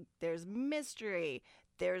intrigue, there's mystery,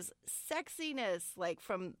 there's sexiness, like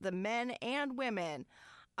from the men and women.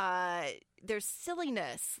 There's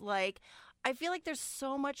silliness. Like, I feel like there's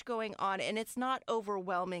so much going on, and it's not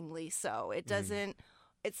overwhelmingly so. It doesn't.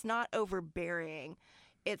 It's not overbearing.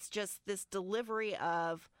 It's just this delivery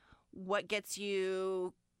of what gets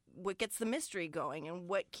the mystery going and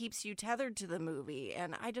what keeps you tethered to the movie.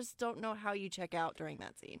 And I just don't know how you check out during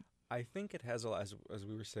that scene. I think it has a lot, as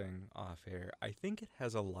we were saying off air, I think it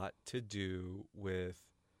has a lot to do with,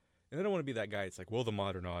 and I don't want to be that guy. It's like, well, the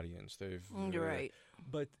modern audience, You're right.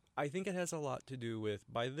 But I think it has a lot to do with,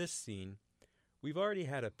 by this scene, we've already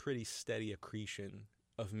had a pretty steady accretion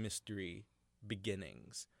of mystery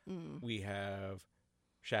beginnings. We have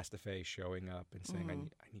Shasta Faye showing up and saying,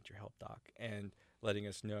 I need your help, Doc, and letting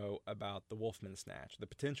us know about the Wolfman Snatch, the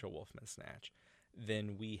potential Wolfman Snatch.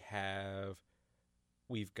 Then we've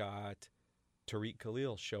got Tariq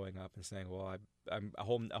Khalil showing up and saying, well, a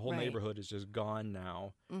whole right. neighborhood is just gone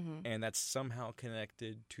now, and that's somehow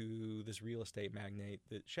connected to this real estate magnate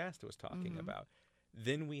that Shasta was talking about.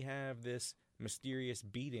 Then we have this mysterious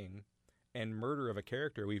beating and murder of a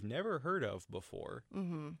character we've never heard of before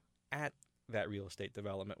at that real estate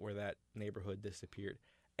development where that neighborhood disappeared.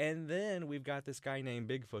 And then we've got this guy named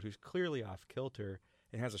Bigfoot who's clearly off kilter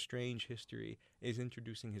and has a strange history, is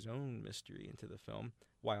introducing his own mystery into the film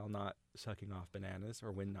while not sucking off bananas,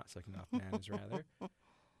 or when not sucking off bananas, rather.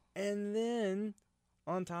 And then,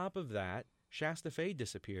 on top of that, Shasta Faye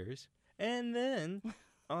disappears. And then,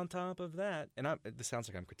 on top of that, and this sounds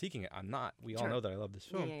like I'm critiquing it. I'm not. We all know that I love this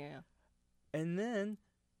film. Yeah. And then,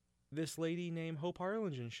 this lady named Hope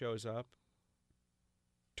Harlingen shows up,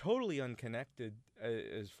 totally unconnected,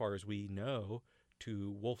 as far as we know,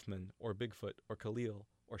 to Wolfman or Bigfoot or Khalil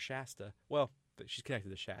or Shasta. Well, she's connected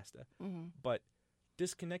to Shasta, but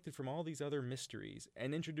disconnected from all these other mysteries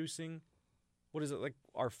and introducing, what is it, like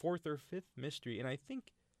our fourth or fifth mystery. And I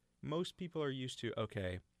think most people are used to,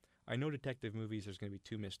 okay, I know detective movies, there's going to be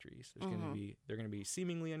two mysteries. They're going to be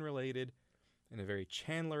seemingly unrelated and a very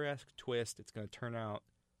Chandler-esque twist. It's going to turn out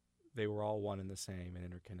they were all one and the same and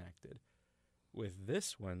interconnected. With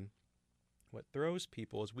this one, what throws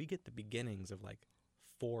people is we get the beginnings of like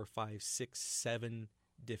 4, 5, 6, 7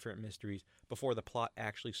 different mysteries before the plot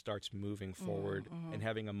actually starts moving forward and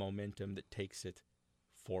having a momentum that takes it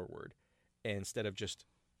forward, instead of just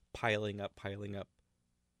piling up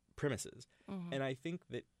premises. And I think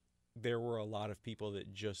that there were a lot of people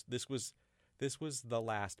that just this was the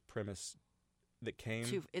last premise that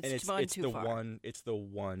came. It's the far. one. It's the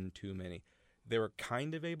one too many. They were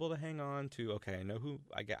kind of able to hang on to. Okay, I know who.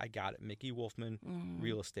 I got it. Mickey Wolfman,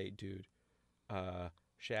 real estate dude.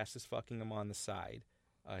 Shasta's fucking him on the side.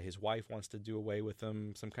 His wife wants to do away with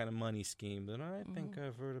him. Some kind of money scheme. Then I think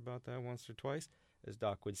I've heard about that once or twice, as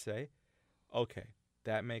Doc would say. Okay,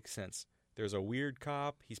 that makes sense. There's a weird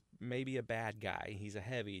cop. He's maybe a bad guy. He's a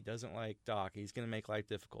heavy. Doesn't like Doc. He's going to make life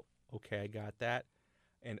difficult. Okay, I got that.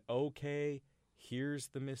 And okay, here's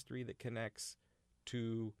the mystery that connects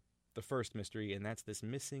to the first mystery, and that's this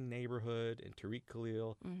missing neighborhood and Tariq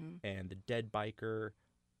Khalil and the dead biker.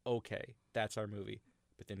 Okay, that's our movie.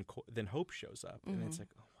 But then Hope shows up, and it's like,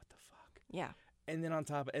 oh, what the fuck? Yeah. And then on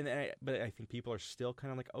top, but I think people are still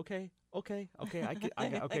kind of like, okay, okay,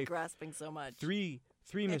 grasping so much. Three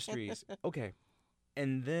mysteries, okay,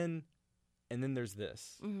 and then there's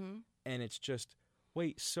this, and it's just,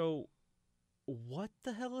 wait, so what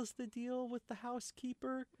the hell is the deal with the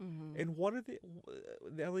housekeeper? And what are the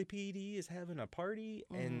LAPD is having a party?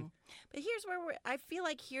 And but here's where I feel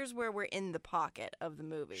like here's where we're in the pocket of the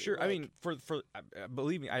movie. Sure, like, I mean, for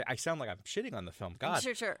believe me, I sound like I'm shitting on the film. God,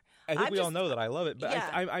 sure. I think we all know that I love it, but yeah.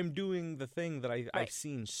 I'm doing the thing that I've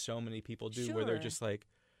seen so many people do, where they're just like,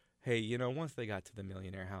 hey, once they got to the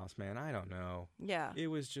millionaire house, man, I don't know. Yeah, it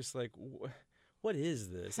was just like, what is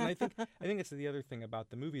this? And I think it's the other thing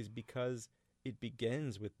about the movie is because it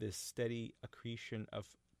begins with this steady accretion of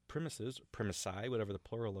premisi, whatever the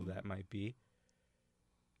plural of that might be.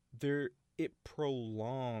 It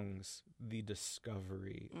prolongs the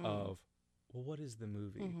discovery of, well, what is the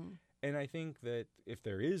movie? And I think that if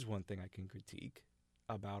there is one thing I can critique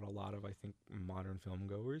about a lot of, I think, modern film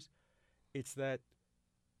goers, it's that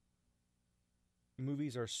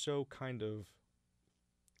movies are so kind of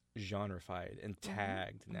genrefied and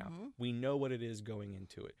tagged now. We know what it is going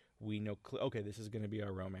into it. We know, okay, this is going to be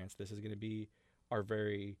our romance. This is going to be our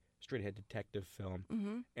very straight-ahead detective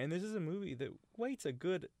film. And this is a movie that waits a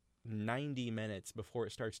good 90 minutes before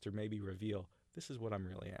it starts to maybe reveal, this is what I'm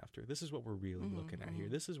really after. This is what we're really looking at here.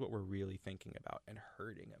 This is what we're really thinking about and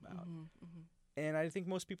hurting about. And I think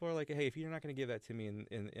most people are like, hey, if you're not going to give that to me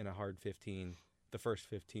in a hard 15, the first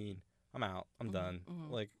 15, I'm out. I'm done.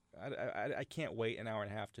 Like, I can't wait an hour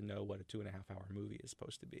and a half to know what a 2.5 hour movie is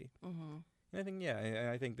supposed to be. And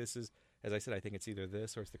I think this is, as I said, I think it's either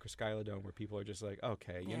this or it's the Chris Skyla Dome, where people are just like,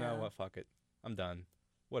 okay, you know what, fuck it, I'm done,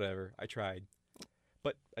 whatever, I tried.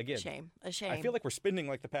 But again, a shame. I feel like we're spending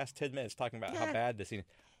like the past 10 minutes talking about how bad this scene is.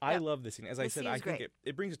 I love this scene. As I said, I think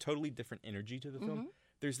it brings a totally different energy to the film.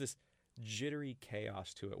 There's this jittery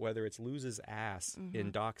chaos to it, whether it's Luz's ass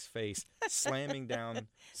in Doc's face, slamming down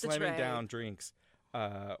drinks,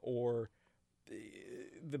 or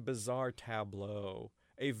the bizarre tableau,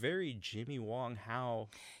 a very Jimmy Wong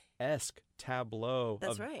Howe-esque tableau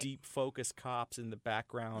deep focus cops in the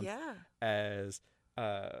background as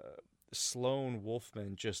Sloane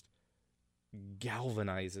Wolfman just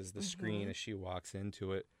galvanizes the screen as she walks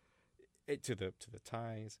into it, to the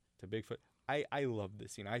ties, to Bigfoot. I love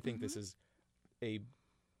this scene. I think this is a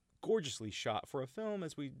gorgeously shot for a film,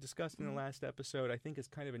 as we discussed in the last episode. I think it's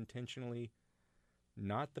kind of intentionally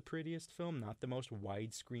not the prettiest film, not the most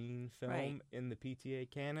widescreen film in the PTA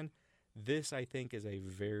canon. This, I think, is a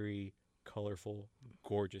very colorful,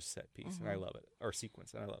 gorgeous set piece, and I love it. Or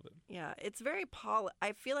sequence, and I love it. Yeah, it's very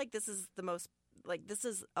I feel like this is the most, this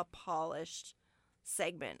is a polished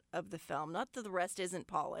segment of the film. Not that the rest isn't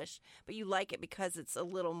polished, but you like it because it's a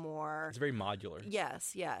little more... It's very modular.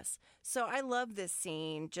 Yes. So I love this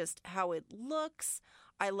scene, just how it looks.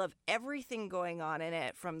 I love everything going on in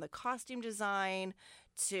it, from the costume design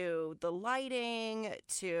to the lighting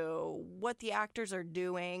to what the actors are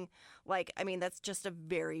doing. Like, I mean, that's just a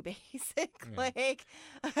very basic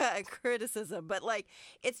criticism, but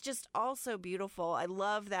it's just also beautiful. I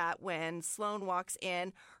love that when Sloane walks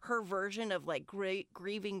in, her version of great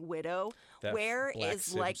grieving widow, that where black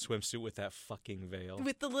is swimsuit with that fucking veil,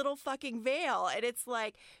 with the little fucking veil, and it's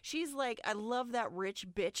she's I love that rich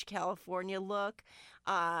bitch California look.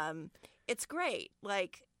 It's great.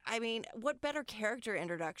 I mean, what better character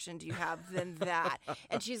introduction do you have than that?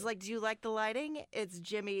 And she's like, do you like the lighting? It's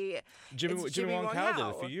Jimmy Wong Howe did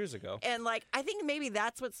a few years ago. And I think maybe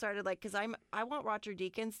that's what started, because I want Roger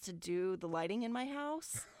Deakins to do the lighting in my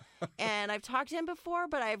house. And I've talked to him before,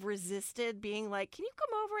 but I've resisted being like, can you come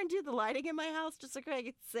over and do the lighting in my house? Just so I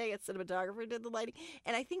could say a cinematographer did the lighting.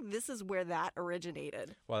 And I think this is where that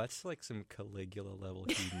originated. Well, that's some Caligula level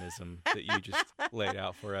hedonism that you just laid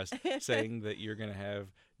out for us, saying that you're going to have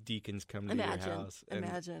Deakins come to your house.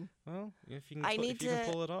 Imagine. Well, if you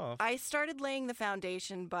can pull it off. I started laying the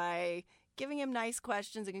foundation by giving him nice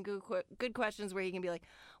questions and good questions where he can be like,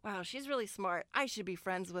 wow, she's really smart. I should be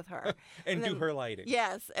friends with her. and then, do her lighting.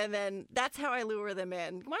 Yes, and then that's how I lure them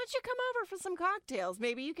in. Why don't you come over for some cocktails?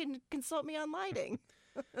 Maybe you can consult me on lighting.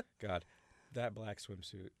 God, that black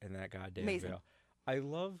swimsuit and that goddamn Amazing. veil. I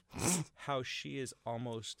love how she is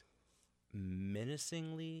almost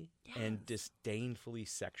menacingly and disdainfully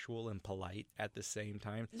sexual and polite at the same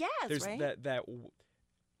time. Yes, There's right? that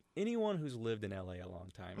anyone who's lived in LA a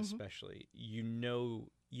long time, especially, you know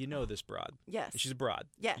this broad. Yes. She's a broad.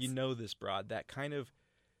 Yes. You know this broad. That kind of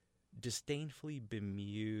disdainfully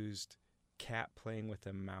bemused cat playing with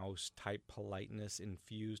a mouse type politeness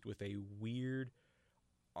infused with a weird,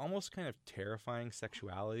 almost kind of terrifying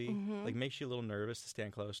sexuality. Like makes you a little nervous to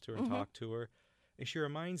stand close to her and talk to her. And she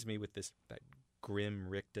reminds me with that grim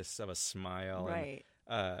rictus of a smile Right.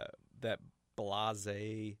 and that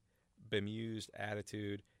blasé, bemused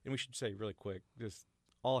attitude. And we should say really quick, just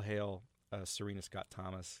all hail Serena Scott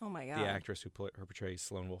Thomas, Oh my God. the actress who portrays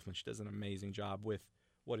Sloane Wolfman. She does an amazing job with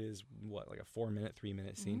like a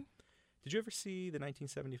 3-minute scene. Did you ever see the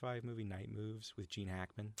 1975 movie Night Moves with Gene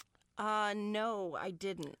Hackman? No, I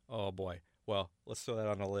didn't. Oh boy. Well, let's throw that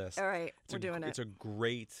on the list. All right, It's we're doing it. It's a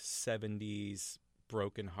great 70s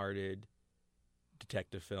broken-hearted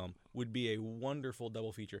detective film. Would be a wonderful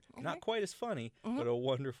double feature. Not quite as funny, but a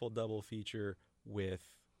wonderful double feature with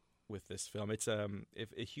this film. It's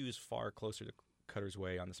it hews far closer to Cutter's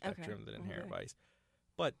Way on the spectrum than Inherent Vice.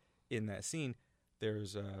 But in that scene,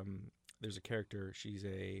 there's a character. She's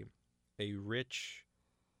a rich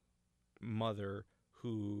mother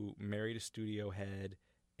who married a studio head,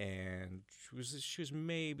 and she was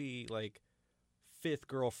maybe like fifth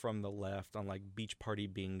girl from the left on like Beach Party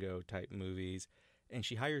Bingo type movies, and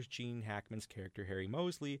she hires Gene Hackman's character Harry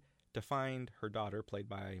Moseley to find her daughter, played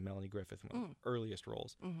by Melanie Griffith, one of the earliest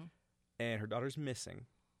roles, and her daughter's missing,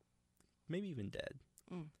 maybe even dead,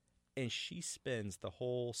 and she spends the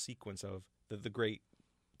whole sequence of the great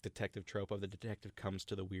detective trope of the detective comes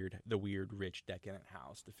to the weird rich decadent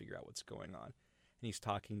house to figure out what's going on, and he's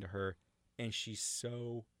talking to her, and she's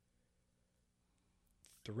so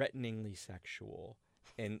threateningly sexual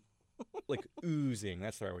and like oozing,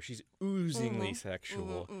 that's the right word, she's oozingly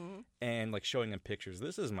sexual, and like showing him pictures.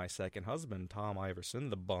 This is my second husband, Tom Iverson,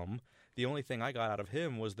 the bum. The only thing I got out of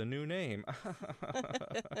him was the new name.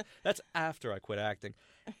 That's after I quit acting.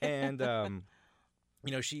 And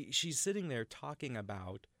she's sitting there talking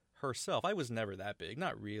about herself. I was never that big,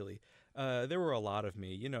 not really. There were a lot of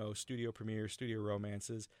me, studio premieres, studio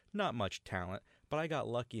romances, not much talent, but I got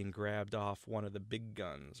lucky and grabbed off one of the big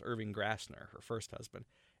guns, Irving Grassner, her first husband.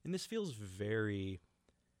 And this feels very,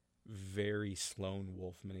 very Sloane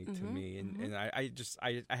Wolfman-y to me. And I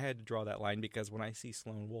had to draw that line because when I see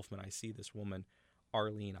Sloane Wolfman, I see this woman,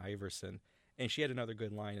 Arlene Iverson. And she had another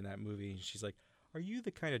good line in that movie. And she's like, are you the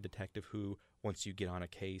kind of detective who, once you get on a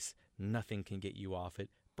case, nothing can get you off it?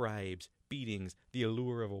 Bribes, beatings, the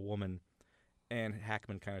allure of a woman. And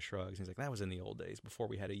Hackman kind of shrugs. He's like, that was in the old days before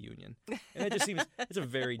we had a union. And it just seems, it's a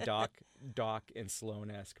very Doc and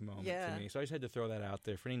Sloane-esque moment to me. So I just had to throw that out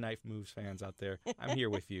there. For any Knife Moves fans out there, I'm here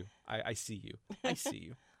with you. I see you. I see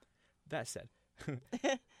you. That said,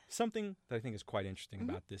 something that I think is quite interesting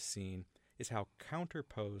about this scene is how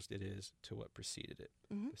counterposed it is to what preceded it.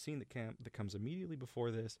 The scene that comes immediately before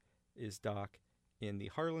this is Doc in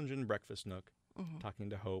the Harlingen breakfast nook talking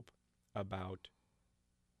to Hope about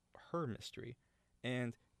her mystery.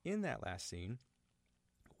 And in that last scene,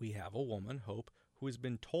 we have a woman, Hope, who has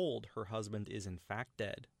been told her husband is in fact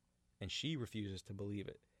dead, and she refuses to believe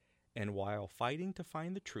it. And while fighting to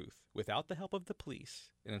find the truth without the help of the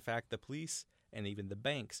police, and in fact the police and even the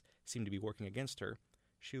banks seem to be working against her,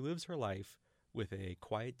 she lives her life with a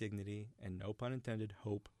quiet dignity and, no pun intended,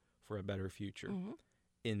 hope for a better future.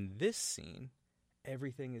 In this scene,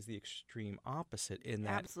 everything is the extreme opposite in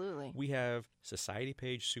that Absolutely. we have society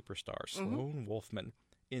page superstar Sloane Wolfman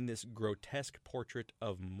in this grotesque portrait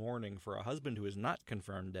of mourning for a husband who is not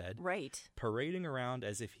confirmed dead, Right. parading around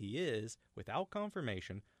as if he is, without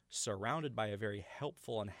confirmation, surrounded by a very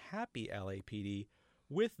helpful and happy LAPD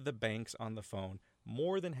with the banks on the phone,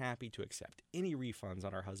 more than happy to accept any refunds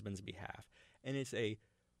on her husband's behalf. And it's a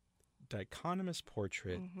dichotomous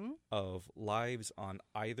portrait of lives on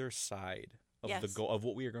either side of Yes. the goal of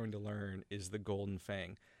what we are going to learn is the Golden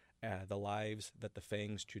Fang, the lives that the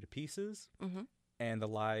fangs chew to pieces, and the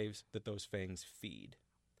lives that those fangs feed.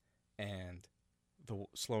 And the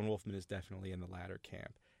Sloane Wolfman is definitely in the latter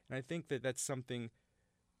camp. And I think that that's something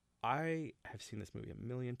I have seen this movie a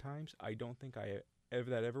million times. I don't think that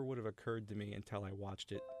ever would have occurred to me until I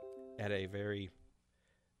watched it at a very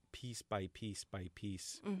piece by piece by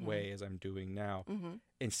piece Mm-hmm. way as I'm doing now,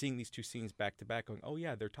 and seeing these two scenes back to back, going, oh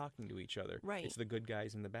yeah, they're talking to each other. Right. It's the good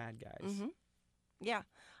guys and the bad guys. Mm-hmm. Yeah.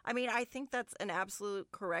 I mean, I think that's an absolute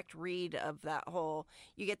correct read of that whole.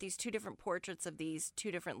 You get these two different portraits of these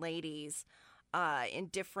two different ladies in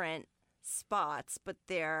different spots, but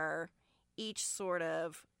they're each sort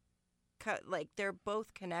of like they're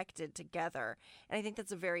both connected together. And I think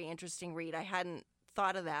that's a very interesting read. I hadn't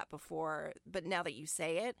thought of that before, but now that you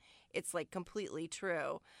say it, it's like completely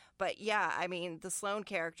true. But yeah, I mean, the Sloane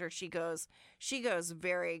character, she goes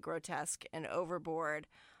very grotesque and overboard.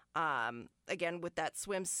 Again, with that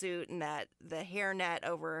swimsuit and that the hairnet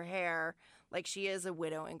over her hair, like she is a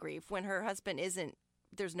widow in grief when her husband isn't.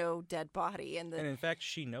 There's no dead body, and in fact,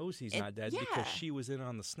 she knows he's not dead because she was in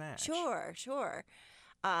on the snatch. Sure.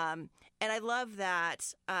 And I love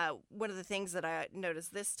that. One of the things that I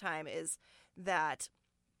noticed this time is that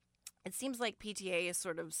it seems like PTA is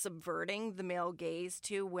sort of subverting the male gaze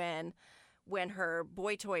too when her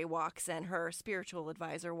boy toy walks in, her spiritual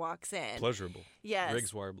advisor walks in. Pleasurable. Yes.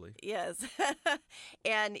 Riggs Warbly. Yes.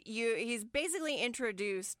 And he's basically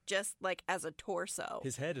introduced just like as a torso.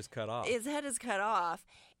 His head is cut off.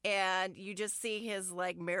 And you just see his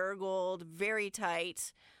like marigold, very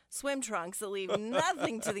tight swim trunks that leave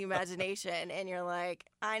nothing to the imagination. And you're like,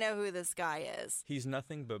 I know who this guy is. He's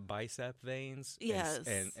nothing but bicep veins Yes.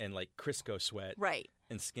 and like Crisco sweat. Right.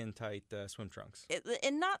 And skin-tight swim trunks.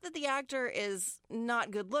 And not that the actor is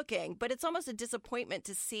not good looking, but it's almost a disappointment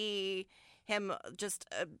to see him just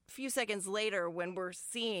a few seconds later when we're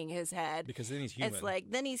seeing his head. Because then he's human. It's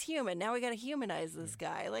like, then he's human. Now we got to humanize this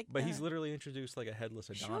guy. Like, but he's literally introduced like a headless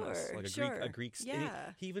Adonis, a Greek. Yeah.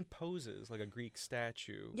 He even poses like a Greek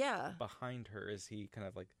statue. Yeah. Behind her as he kind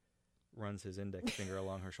of like runs his index finger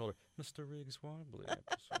along her shoulder. Mr. Riggs Warbly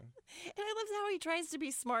episode. And I love how he tries to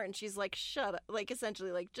be smart, and she's like, shut up. Like,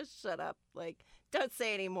 essentially, like, just shut up. Like, don't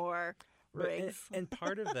say any more, Riggs. And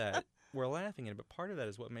part of that, we're laughing at it, but part of that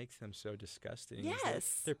is what makes them so disgusting.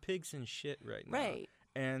 Yes. They're pigs in shit right now. Right.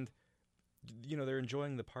 And, you know, they're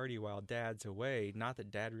enjoying the party while Dad's away. Not that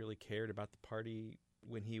Dad really cared about the party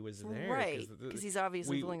when he was there. Right, because he's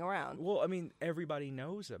obviously fooling around. Well, I mean, everybody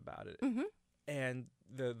knows about it. Mm-hmm. And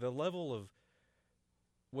the level of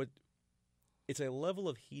it's a level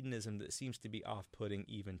of hedonism that seems to be off-putting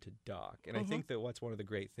even to Doc. And I think that what's one of the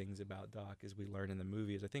great things about Doc is we learn in the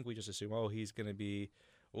movie is I think we just assume, oh, he's going to be,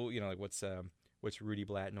 well, you know, like what's Rudy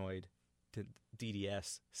Blatnoy to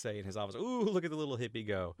DDS say in his office? Ooh, look at the little hippie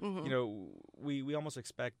go. Mm-hmm. You know, we almost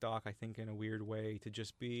expect Doc, I think, in a weird way, to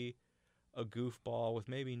just be a goofball with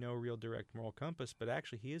maybe no real direct moral compass, but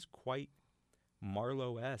actually he is quite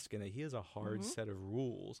Marlowe-esque in that he has a hard set of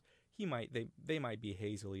rules. They might be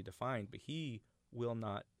hazily defined, but he will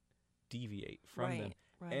not deviate from them.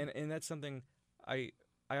 Right. And that's something I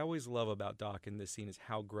always love about Doc in this scene is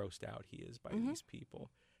how grossed out he is by these people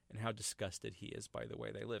and how disgusted he is by the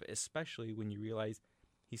way they live, especially when you realize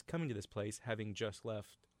he's coming to this place having just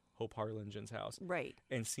left Hope Harlingen's house. Right.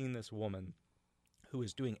 And seen this woman who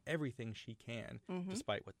is doing everything she can,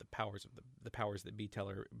 despite what the powers that be tell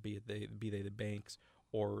her, be they the banks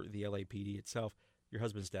or the LAPD itself. Your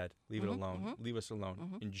husband's dead. Leave it alone. Leave us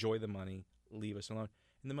alone. Enjoy the money. Leave us alone.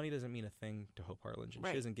 And the money doesn't mean a thing to Hope Harlingen.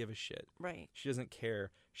 Right. She doesn't give a shit. Right. She doesn't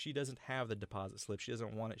care. She doesn't have the deposit slip. She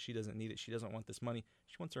doesn't want it. She doesn't need it. She doesn't want this money.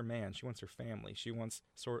 She wants her man. She wants her family. She wants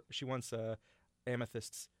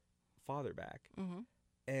Amethyst's father back.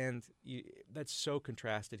 And that's so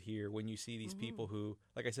contrasted here when you see these people who,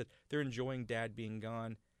 like I said, they're enjoying Dad being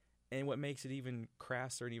gone. And what makes it even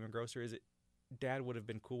crasser and even grosser is that Dad would have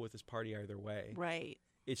been cool with his party either way. Right.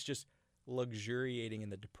 It's just luxuriating in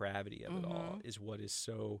the depravity of it all is what is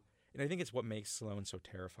so... And I think it's what makes Sloane so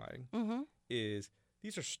terrifying, is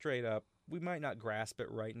these are straight up... We might not grasp it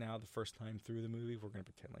right now the first time through the movie. We're going to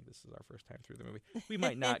pretend like this is our first time through the movie. We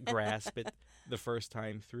might not grasp it the first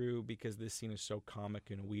time through because this scene is so comic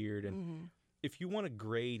and weird. And if you want to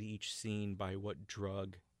grade each scene by what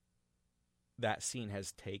drug that scene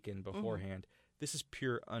has taken beforehand, this is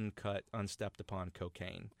pure uncut, unstepped upon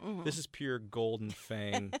cocaine. This is pure Golden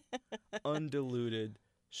Fang, undiluted,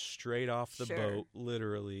 straight off the boat,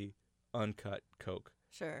 literally uncut coke.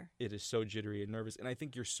 Sure. It is so jittery and nervous. And I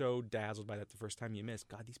think you're so dazzled by that the first time you miss.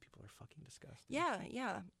 God, these people are fucking disgusting.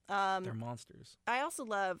 Yeah. They're monsters. I also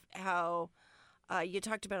love how you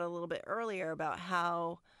talked about it a little bit earlier about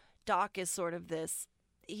how Doc is sort of this.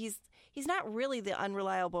 He's not really the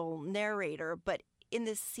unreliable narrator, but in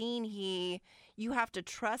this scene, you have to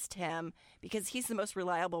trust him because he's the most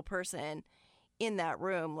reliable person in that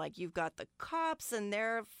room. Like, you've got the cops and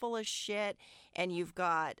they're full of shit, and you've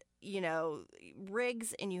got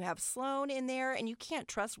Riggs and you have Sloane in there, and you can't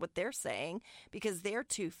trust what they're saying because they're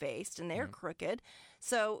two-faced and they're crooked.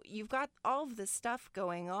 So you've got all of this stuff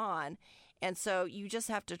going on, and so you just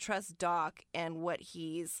have to trust Doc and what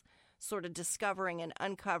he's sort of discovering and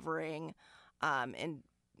uncovering, and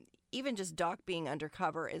even just Doc being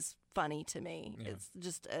undercover is funny to me. Yeah. It's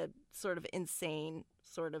just a sort of insane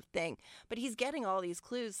sort of thing. But he's getting all these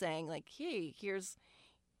clues saying, like, hey, here's,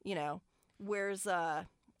 where's,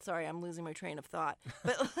 sorry, I'm losing my train of thought.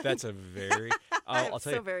 But that's a very, I'll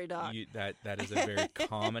tell you, very Doc. That is a very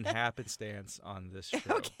common happenstance on this show.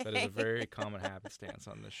 Okay. That is a very common happenstance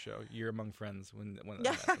on this show. You're among friends when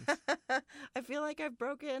that happens. I feel like I've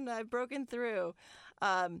broken through.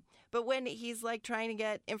 But when he's like trying to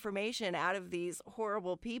get information out of these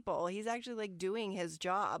horrible people, he's actually like doing his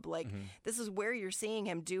job. Like this is where you're seeing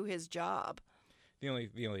him do his job. The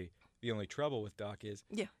only trouble with Doc is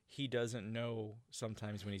he doesn't know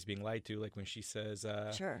sometimes when he's being lied to, like when she says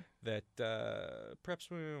that perhaps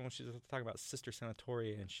when she's talking about Sister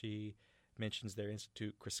Sanatoria and she mentions their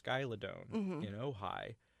institute, Criskylodone, in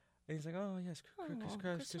Ojai. And he's like, oh, yes,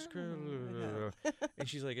 and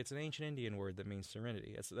she's like, it's an ancient Indian word that means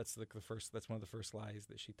serenity. That's one of the first lies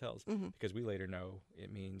that she tells, because we later know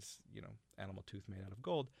it means, animal tooth made out of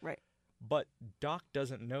gold. Right. But Doc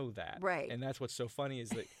doesn't know that. Right. And that's what's so funny is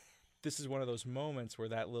that this is one of those moments where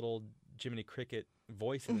that little Jiminy Cricket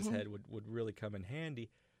voice in his head would really come in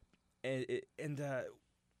handy. And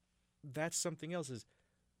that's something else is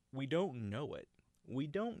we don't know it. We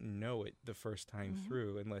don't know it the first time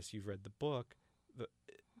through unless you've read the book.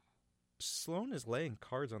 Sloane is laying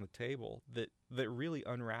cards on the table that really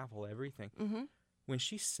unravel everything. When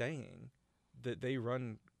she's saying that they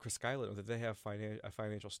run Criskylodone, that they have a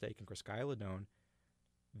financial stake in Criskylodone,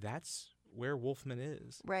 that's where Wolfman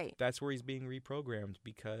is. Right. That's where he's being reprogrammed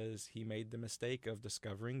because he made the mistake of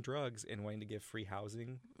discovering drugs and wanting to give free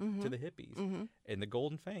housing to the hippies. And the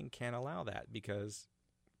Golden Fang can't allow that because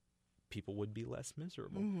people would be less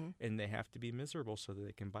miserable. And they have to be miserable so that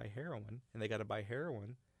they can buy heroin. And they got to buy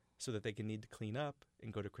heroin so that they can need to clean up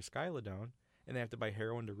and go to Criskylodone. And they have to buy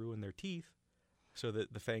heroin to ruin their teeth so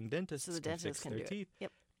that the Fang dentists can fix their teeth.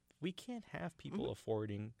 Yep. We can't have people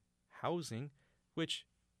affording housing, which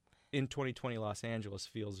in 2020 Los Angeles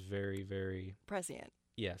feels very, very prescient.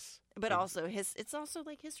 Yes. But also it's also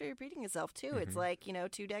like history repeating itself too. It's like,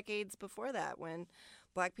 2 decades before that when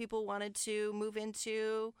black people wanted to move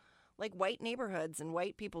into like white neighborhoods and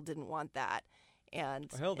white people didn't want that. And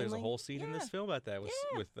there's a whole scene in this film about that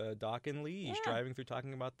with Doc and Lee driving through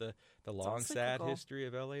talking about the long sad history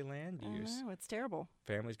of LA land use. I know, it's terrible.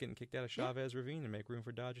 Families getting kicked out of Chavez Ravine to make room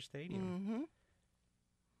for Dodger Stadium.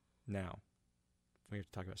 Now, we have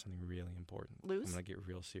to talk about something really important. Luce? I'm going to get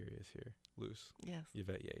real serious here. Luce. Yes.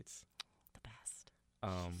 Yvette Yates. The best.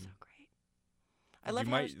 She's so great. I love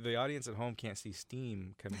the audience at home can't see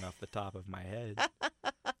steam coming off the top of my head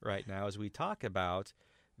right now as we talk about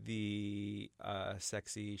the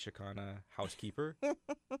sexy Chicana housekeeper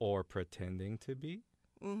or pretending to be.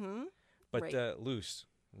 But right. Luce,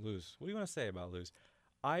 what do you want to say about Luce?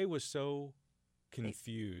 I was so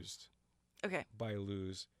confused by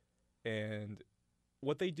Luce, and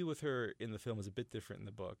what they do with her in the film is a bit different in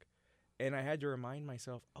the book. And I had to remind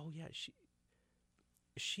myself, oh yeah,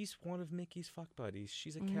 she's one of Mickey's fuck buddies.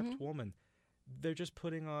 She's a kept woman. They're just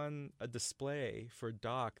putting on a display for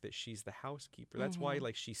Doc that she's the housekeeper. That's why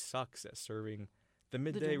she sucks at serving the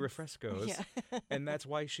midday refrescos. Yeah. And that's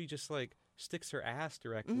why she just sticks her ass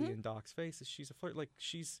directly in Doc's face. She's a flirt.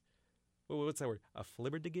 She's, what's that word? A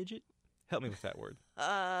flibberdigidget? Help me with that word.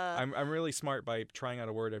 I'm really smart by trying out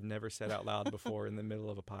a word I've never said out loud before in the middle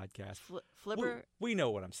of a podcast. Flibber? We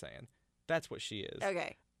know what I'm saying. That's what she is.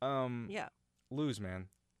 Okay. Yeah. Lose, man.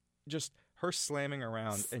 Just her slamming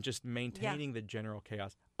around and just maintaining the general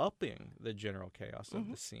chaos, upping the general chaos of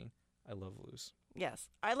the scene. I love Luce. Yes,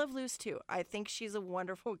 I love Luce too. I think she's a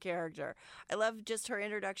wonderful character. I love just her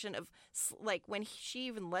introduction of when she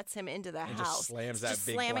even lets him into the and house. Just slams that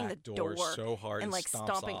big black door so hard and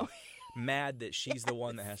stomping off. Mad that she's the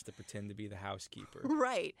one that has to pretend to be the housekeeper.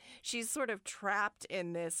 Right. She's sort of trapped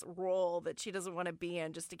in this role that she doesn't want to be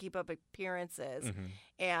in just to keep up appearances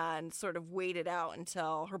and sort of wait it out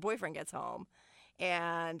until her boyfriend gets home.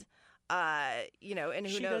 And, and who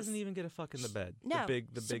knows? She doesn't even get a fuck in the bed. No. The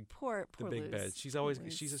big Luce. bed. She's always,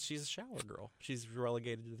 she's a shower girl. She's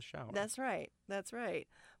relegated to the shower. That's right.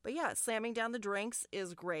 But yeah, slamming down the drinks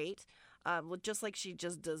is great. Just like she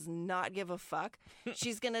just does not give a fuck.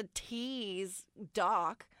 She's going to tease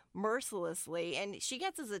Doc mercilessly, and she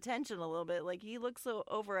gets his attention a little bit. He looks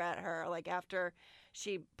over at her, after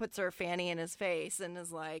she puts her fanny in his face and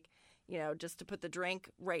is like, just to put the drink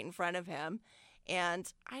right in front of him.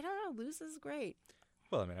 And I don't know, Luz is great.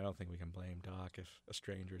 Well, I mean, I don't think we can blame Doc if a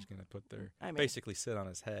stranger is going to put basically sit on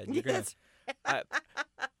his head. You're Yes. gonna,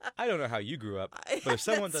 I don't know how you grew up, but if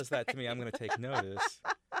someone does that to me, I'm going to take notice.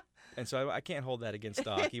 And so I can't hold that against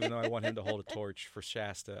Doc, even though I want him to hold a torch for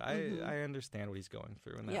Shasta. I understand what he's going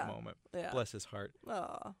through in that moment. Yeah. Bless his heart.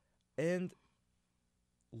 Aw. And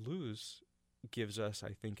Luz gives us,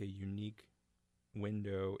 I think, a unique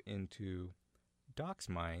window into Doc's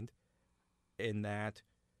mind in that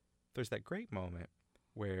there's that great moment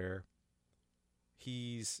where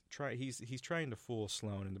he's trying to fool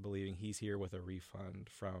Sloane into believing he's here with a refund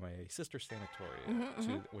from a sister sanatorium,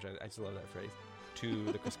 which I just love that phrase,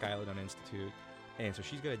 to the Quisqueladon Institute. And so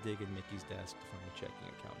she's got to dig in Mickey's desk to find a checking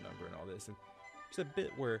account number and all this. And there's a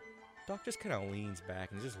bit where Doc just kind of leans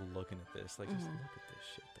back and is just looking at this, like, just look at this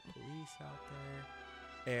shit. The police out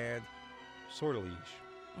there. And Sortilege,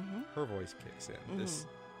 her voice kicks in. This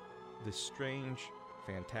strange,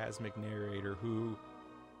 phantasmic narrator who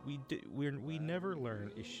we never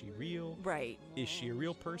learn, is she real? Right. Is she a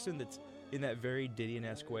real person that's in that very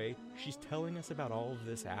Didion-esque way? She's telling us about all of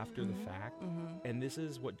this after the fact, and this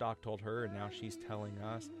is what Doc told her, and now she's telling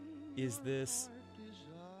us. Is this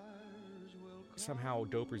somehow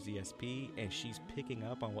Doper's ESP, and she's picking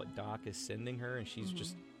up on what Doc is sending her, and she's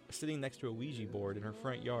just sitting next to a Ouija board in her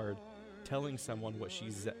front yard telling someone what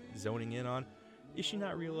she's zoning in on? Is she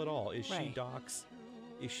not real at all? Is she Doc's,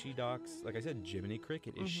 like I said, Jiminy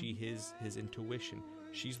Cricket? Is she his intuition?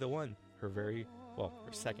 She's the one, her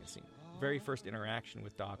second scene, very first interaction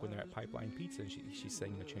with Doc when they're at Pipeline Pizza, and she's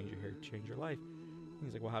saying, change your hair, change your life. And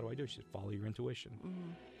he's like, well, how do I do it? She said, follow your intuition.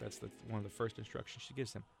 That's one of the first instructions she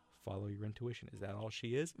gives him. Follow your intuition. Is that all she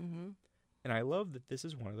is? And I love that this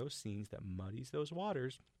is one of those scenes that muddies those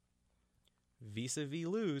waters vis-a-vis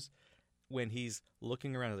Luz, when he's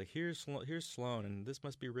looking around, like, here's Sloane, and this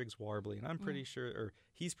must be Riggs Warbley, and I'm pretty sure, or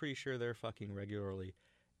he's pretty sure they're fucking regularly.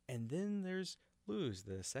 And then there's Luz,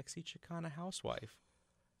 the sexy Chicana housewife.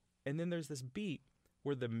 And then there's this beat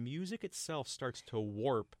where the music itself starts to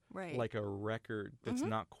warp like a record that's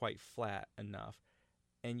not quite flat enough.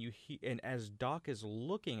 And and as Doc is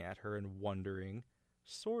looking at her and wondering,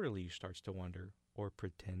 Sortilege starts to wonder, or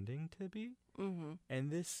pretending to be.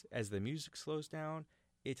 And this, as the music slows down,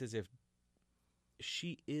 it's as if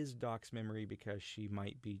she is Doc's memory because she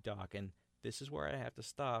might be Doc. And this is where I have to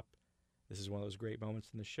stop. This is one of those great moments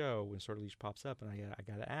in the show when Sortilege pops up, and I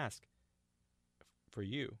got to ask, for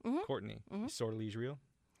you, Courtney, is Sortilege real?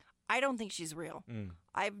 I don't think she's real.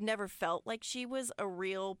 I've never felt like she was a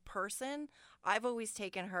real person. I've always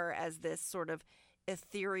taken her as this sort of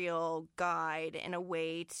ethereal guide and a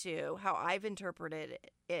way to, how I've interpreted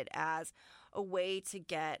it, as a way to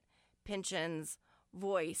get Pynchon's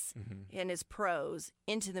voice and his prose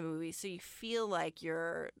into the movie, so you feel like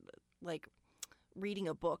you're like reading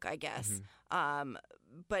a book, I guess.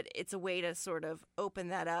 But it's a way to sort of open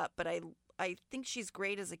that up. But I think she's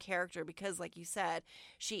great as a character because, like you said,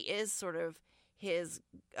 she is sort of his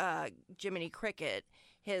Jiminy Cricket,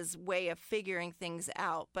 his way of figuring things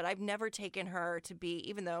out. But I've never taken her to be,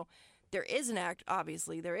 even though there is an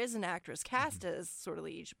actress cast as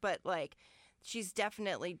Sortilege, but like she's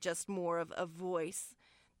definitely just more of a voice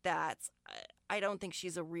that's, I don't think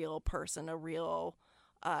she's a real person,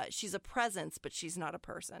 she's a presence, but she's not a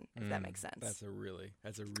person, if that makes sense. That's a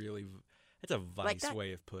Vice Like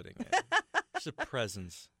way of putting it. She's a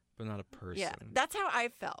presence, but not a person. Yeah, that's how I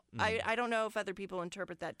felt. I don't know if other people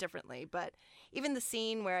interpret that differently, but even the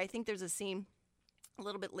scene where, I think there's a scene a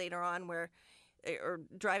little bit later on where, or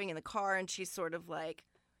driving in the car, and she's sort of like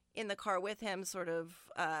in the car with him, sort of,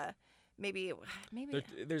 maybe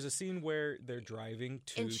there's a scene where they're driving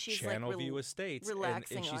to Channelview Estates,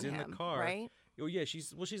 relaxing and she's on in him, the car. right? Oh yeah,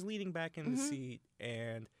 she's leaning back in the seat,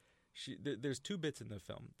 and there's two bits in the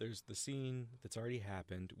film. There's the scene that's already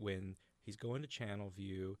happened when he's going to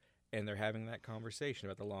Channelview, and they're having that conversation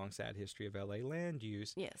about the long, sad history of LA land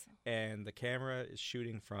use. Yes. And the camera is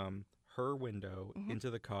shooting from her window into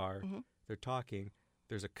the car. They're talking.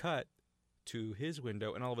 There's a cut to his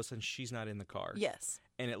window, and all of a sudden she's not in the car. Yes.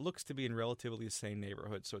 And it looks to be in relatively the same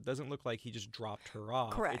neighborhood, so it doesn't look like he just dropped her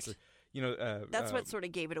off. Correct. That's what sort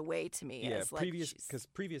of gave it away to me. Yeah, as like because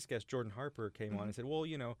previous guest Jordan Harper came on and said, well,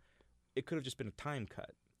 it could have just been a time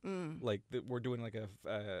cut. Like we're doing like a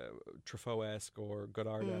Truffaut-esque or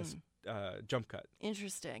Godard-esque jump cut.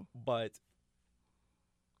 Interesting. But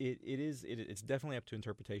it's definitely up to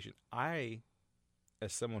interpretation. I,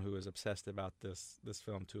 as someone who is obsessed about this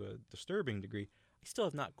film to a disturbing degree, I still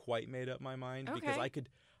have not quite made up my mind because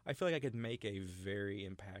I feel like I could make a very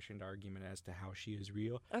impassioned argument as to how she is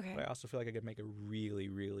real. Okay. But I also feel like I could make a really,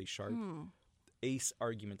 really sharp ace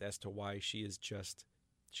argument as to why she's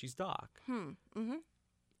Doc. Mm-hmm.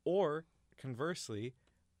 Or, conversely,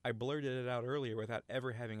 I blurted it out earlier without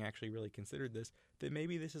ever having actually really considered this, that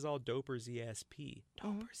maybe this is all Doper's ESP.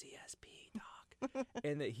 Doper's ESP, Doc.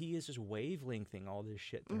 And that he is just wavelengthing all this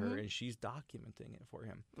shit to her, and she's documenting it for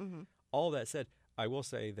him. Mm-hmm. All that said, I will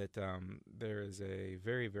say that there is a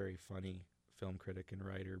very, very funny film critic and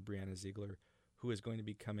writer, Brianna Ziegler, who is going to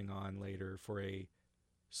be coming on later for a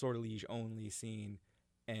Sortilege-only scene,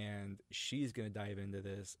 and she's going to dive into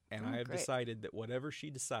this. And I have decided that whatever she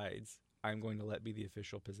decides, I'm going to let be the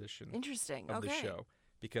official position of the show,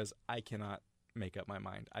 because I cannot make up my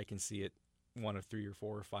mind. I can see it one of 3 or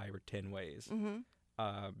 4 or 5 or 10 ways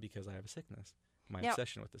because I have a sickness. My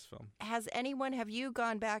obsession with this film. Have you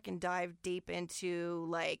gone back and dived deep into,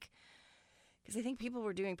 like, because I think people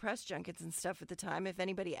were doing press junkets and stuff at the time. If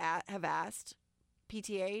anybody have asked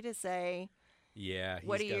PTA to say, yeah, he's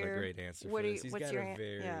got a great answer for this. He's got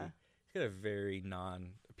a very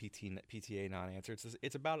PTA non-answer.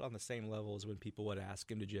 It's about on the same level as when people would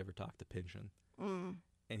ask him, "Did you ever talk to Pynchon?"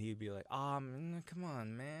 And he'd be like, come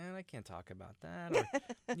on, man, I can't talk about that. Or,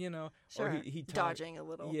 sure. Or he'd talk, dodging a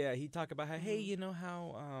little. Yeah, he'd talk about how, hey,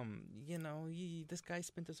 this guy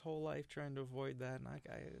spent his whole life trying to avoid that, and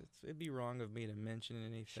it'd be wrong of me to mention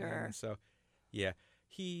anything. Sure. So, yeah,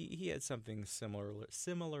 he had something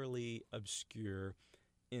similarly obscure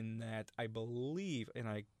in that I believe, and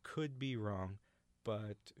I could be wrong,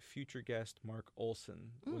 but future guest Mark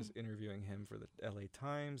Olson was interviewing him for the LA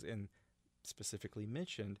Times and specifically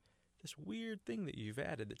mentioned this weird thing that you've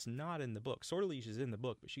added that's not in the book. Sortilege is in the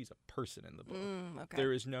book, but she's a person in the book. Okay.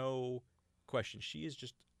 There is no question. She is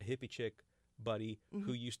just a hippie chick buddy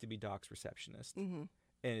who used to be Doc's receptionist and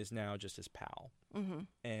is now just his pal.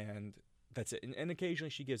 And that's it. And occasionally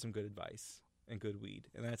she gives him good advice and good weed,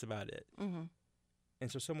 and that's about it.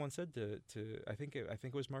 And so someone said to I think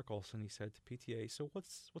it was Mark Olson. He said to PTA, "So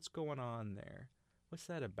what's going on there? What's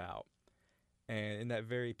that about?" And in that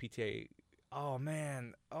very PTA, "Oh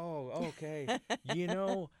man, okay.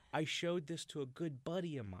 I showed this to a good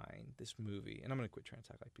buddy of mine, this movie." And I'm going to quit trying to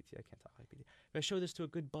talk like PTA. I can't talk like PTA. But I showed this to a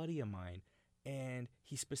good buddy of mine, and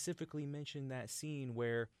he specifically mentioned that scene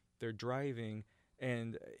where they're driving,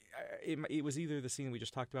 and it was either the scene we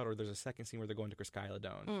just talked about, or there's a second scene where they're going to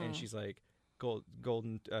Criskyladone. And she's like,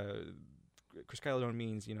 golden, Criskyladone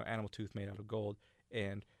means, animal tooth made out of gold.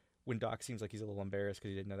 And when Doc seems like he's a little embarrassed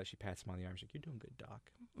because he didn't know that, she pats him on the arm. She's like, "You're doing good,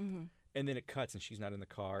 Doc." And then it cuts, and she's not in the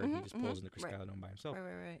car, and he just pulls into Criskyladone by himself.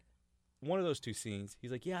 Right. One of those two scenes,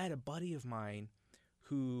 he's like, "Yeah, I had a buddy of mine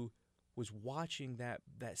who was watching that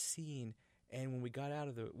scene, and when we got out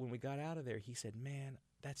of there, he said, 'Man,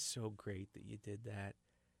 that's so great that you did that.'"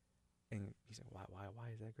 And he's like, "Why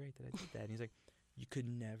is that great that I did that?" And he's like, "You could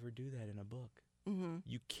never do that in a book.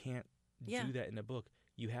 You can't do that in a book.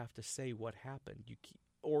 You have to say what happened.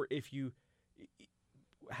 Or if you,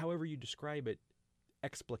 however you describe it,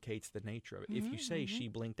 explicates the nature of it. If you say she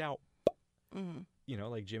blinked out,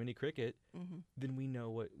 like Jiminy Cricket, then we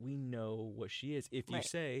know what she is. If you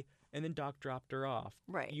say, and then Doc dropped her off,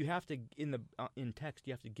 you have to in text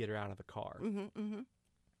you have to get her out of the car.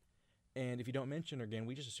 And if you don't mention her again,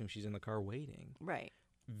 we just assume she's in the car waiting. Right.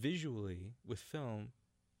 Visually, with film,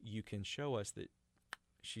 you can show us that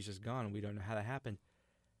she's just gone, and we don't know how that happened.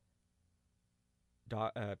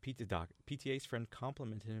 PTA's friend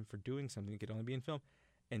complimented him for doing something that could only be in film,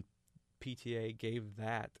 and PTA gave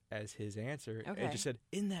that as his answer and just said,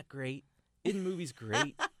 "Isn't that great? Isn't movies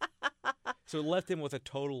great?" So it left him with a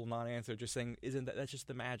total non-answer, just saying, that's just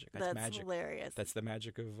the magic. That's magic. Hilarious. That's the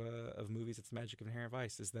magic of movies. It's the magic of Inherent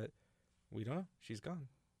Vice, is that we don't know. She's gone.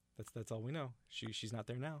 That's all we know. She's not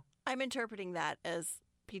there now. I'm interpreting that as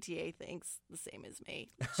PTA thinks the same as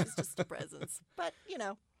me. She's just a presence. But,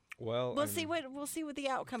 well, we'll see what the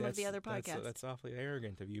outcome of the other podcast. That's awfully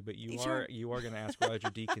arrogant of you, but you are going to ask Roger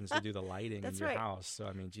Deakins to do the lighting in your house. So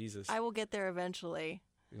I mean, Jesus. I will get there eventually.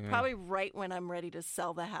 Yeah. Probably right when I'm ready to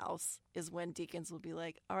sell the house is when Deakins will be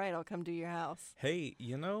like, "All right, I'll come do your house." Hey,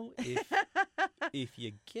 if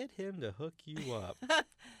you get him to hook you up,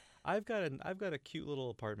 I've got a cute little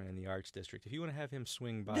apartment in the Arts District. If you want to have him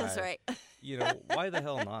swing by, that's right. Why the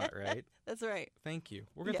hell not, right? That's right. Thank you.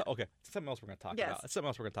 We're gonna okay. Something else we're gonna talk about. Something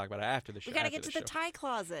else we're gonna talk about after the show. We gotta get to the tie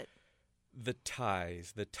closet. The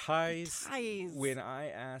ties. The ties. When I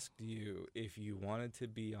asked you if you wanted to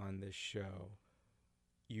be on this show,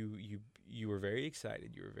 you were very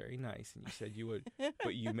excited. You were very nice, and you said you would,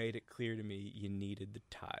 but you made it clear to me you needed the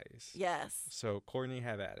ties. Yes. So, Courtney,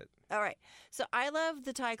 have at it. All right. So I love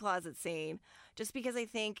the tie closet scene just because I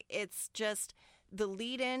think it's just the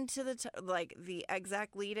lead-in to the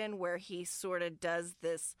exact lead-in where he sort of does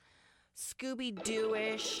this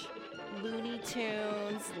Scooby-Doo-ish, Looney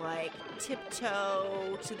Tunes, like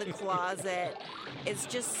tiptoe to the closet. It's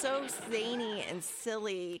just so zany and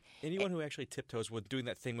silly. Anyone who actually tiptoes with doing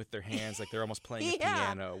that thing with their hands, like they're almost playing a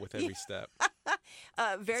piano with every step.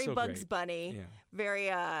 Very So Bugs great. Bunny.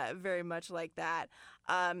 Yeah. Very much like that.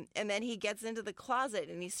 And then he gets into the closet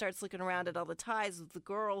and he starts looking around at all the ties with the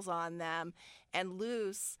girls on them. And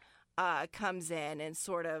Luce comes in and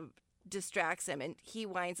sort of distracts him, and he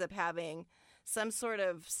winds up having some sort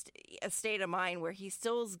of a state of mind where he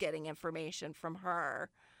still is getting information from her.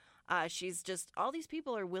 She's just, all these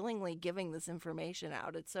people are willingly giving this information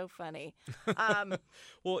out. It's so funny.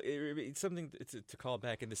 Well, it's something to call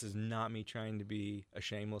back, and this is not me trying to be a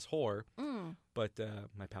shameless whore, but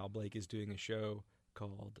my pal Blake is doing a show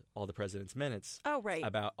called All the President's Minutes. Oh, right.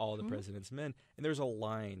 About all the President's Men, and there's a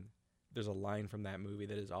line from that movie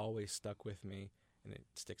that has always stuck with me. And it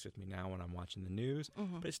sticks with me now when I'm watching the news,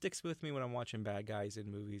 but it sticks with me when I'm watching bad guys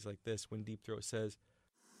in movies like this, when Deep Throat says,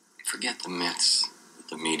 "Forget the myths that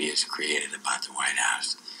the media's created about the White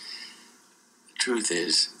House. The truth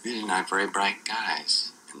is, these are not very bright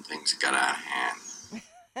guys, and things got out of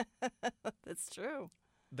hand." That's true.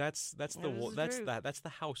 That's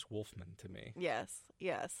the House Wolfman to me. Yes.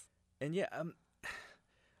 And yeah,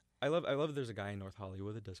 I love there's a guy in North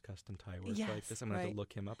Hollywood that does custom tie work like this. I'm gonna have to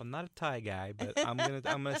look him up. I'm not a tie guy, but I'm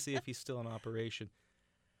gonna see if he's still in operation.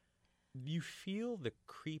 You feel the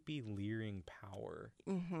creepy, leering power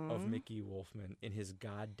of Mickey Wolfman in his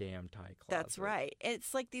goddamn tie closet. That's right.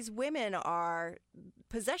 It's like these women are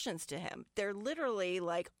possessions to him. They're literally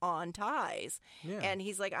like on ties. Yeah. And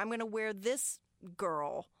he's like, I'm going to wear this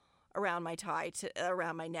girl around my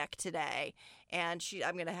around my neck today, and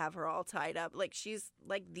I'm going to have her all tied up. Like, she's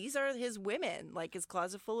like, these are his women, like his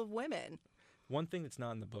closet full of women. One thing that's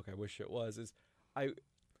not in the book, I wish it was, is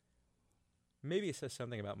maybe it says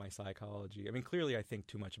something about my psychology. I mean, clearly I think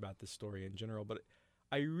too much about this story in general, but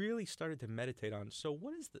I really started to meditate on, so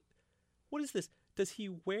what is this? Does he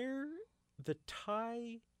wear the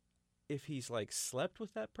tie if he's like slept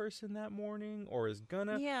with that person that morning, or is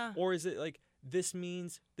gonna? Yeah. Or is it like, this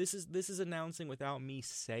means this is announcing without me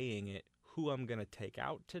saying it who I'm gonna take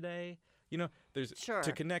out today? You know, there's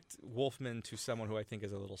to connect Wolfman to someone who I think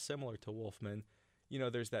is a little similar to Wolfman. You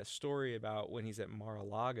know, there's that story about when he's at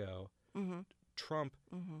Mar-a-Lago. Trump,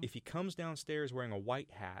 if he comes downstairs wearing a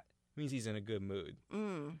white hat, means he's in a good mood.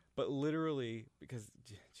 But literally, because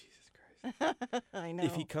Jesus Christ, I know.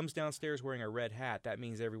 If he comes downstairs wearing a red hat, that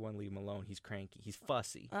means everyone leave him alone. He's cranky. He's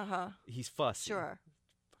fussy. He's fussy. Sure.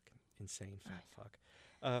 Fucking insane fat fuck.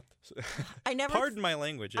 I never. Pardon my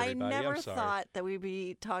language, everybody. I never I'm sorry. thought that we'd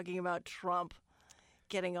be talking about Trump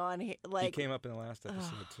getting on here. Like, he came up in the last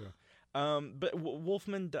episode too. But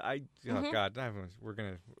Wolfman, God, we're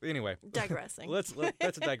gonna anyway. Digressing. That's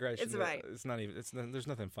a digression. It's right. It's not even. There's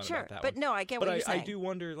nothing fun sure, about that. But one. no, I get what you're saying. I do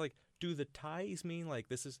wonder, like, do the ties mean like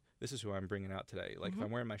this is who I'm bringing out today? Like, if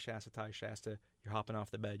I'm wearing my Shasta tie, Shasta, you're hopping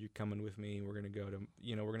off the bed, you're coming with me, and we're gonna go to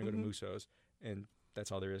go to Musso's, and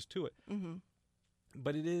that's all there is to it.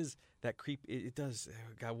 But it is that creep. It does,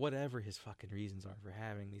 God, whatever his fucking reasons are for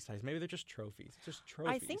having these ties. Maybe they're just trophies. Just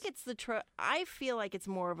trophies. I think it's I feel like it's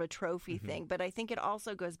more of a trophy thing, but I think it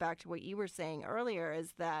also goes back to what you were saying earlier,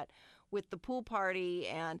 is that with the pool party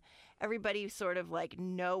and everybody sort of like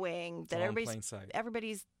knowing that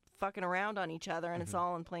everybody's fucking around on each other and it's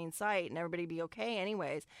all in plain sight and everybody be okay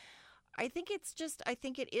anyways. I think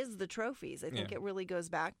it is the trophies. I think it really goes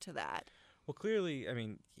back to that. Well, clearly, I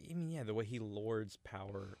mean, the way he lords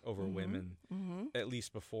power over women, at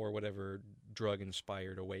least before whatever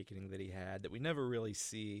drug-inspired awakening that he had, that we never really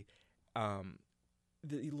see.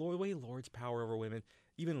 The way he lords power over women,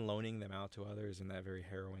 even loaning them out to others in that very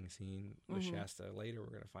harrowing scene with Shasta later, we're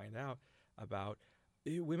going to find out about.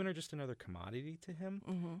 Women are just another commodity to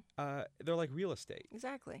him. They're like real estate.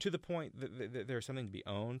 Exactly. To the point that there's something to be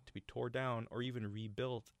owned, to be torn down, or even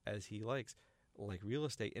rebuilt as he likes, like real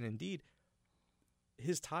estate. And indeed,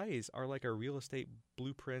 his ties are like a real estate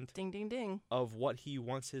blueprint. Ding, ding, ding. Of what he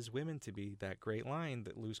wants his women to be. That great line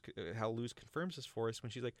that how Luz confirms this for us when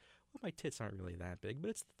she's like, well, my tits aren't really that big, but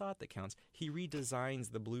it's the thought that counts. He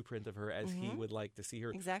redesigns the blueprint of her as he would like to see her.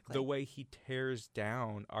 Exactly. The way he tears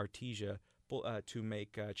down Artesia to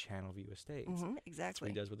make Channelview Estates. Exactly. That's what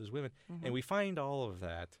he does with his women. And we find all of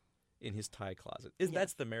that in his tie closet.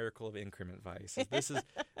 That's the miracle of Increment Vice.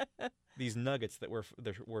 these nuggets that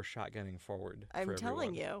we're shotgunning forward. I'm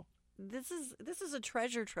telling you, this is a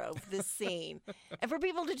treasure trove. This scene, and for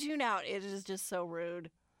people to tune out, it is just so rude.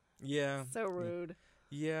 Yeah, so rude.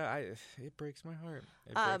 Yeah, it breaks my heart.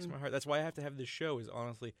 It breaks my heart. That's why I have to have this show. Is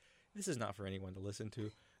honestly, this is not for anyone to listen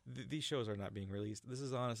to. These shows are not being released. This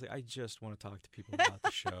is honestly, I just want to talk to people about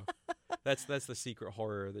the show. That's the secret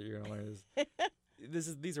horror that you're gonna learn.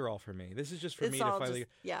 These are all for me. This is just for me to finally.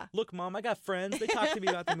 Look, Mom, I got friends. They talk to me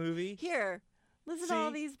about the movie. Here, listen to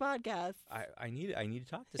all these podcasts. I need to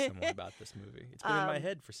talk to someone about this movie. It's been in my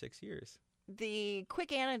head for 6 years. The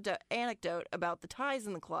quick anecdote about the ties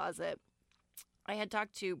in the closet. I had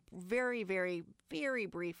talked to very, very, very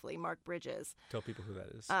briefly Mark Bridges. Tell people who that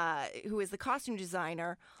is. Who is the costume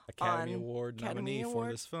designer. Academy Award nominee for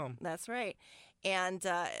this film. That's right. And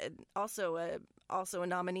also a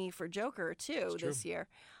nominee for Joker, too, this year.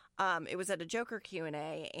 It was at a Joker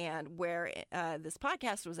Q&A, and where this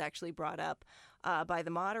podcast was actually brought up by the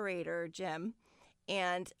moderator, Jim.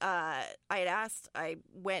 And I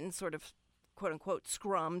went and sort of, quote-unquote,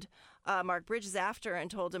 scrummed Mark Bridges after and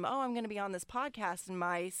told him, I'm going to be on this podcast, and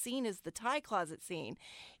my scene is the tie closet scene.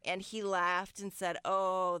 And he laughed and said,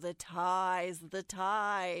 the ties.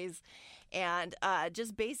 And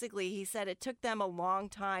just basically, he said it took them a long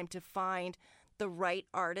time to find the right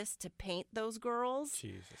artist to paint those girls.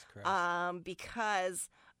 Jesus Christ. Because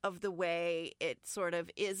of the way it sort of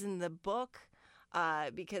is in the book.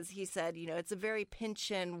 Because he said, it's a very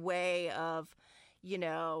Pynchon way of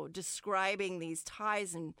describing these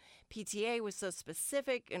ties, and PTA was so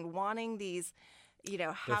specific and wanting these,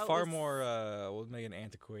 They're far more, we'll make an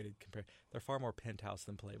antiquated comparison. They're far more Penthouse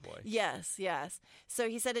than Playboy. Yes. So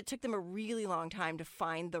he said it took them a really long time to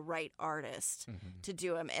find the right artist to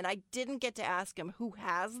do them. And I didn't get to ask him who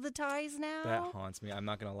has the ties now. That haunts me. I'm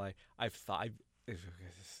not going to lie. This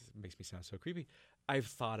makes me sound so creepy. I've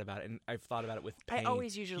thought about it, and I've thought about it with paint. I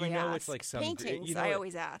always usually ask. It's like some paintings. I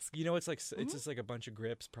always ask. It's like it's just like a bunch of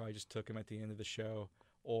grips. Probably just took them at the end of the show,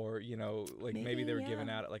 or maybe they were given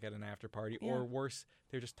out at an after party, or worse,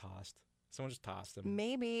 they're just tossed. Someone just tossed them.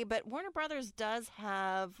 Maybe, but Warner Brothers does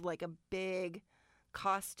have like a big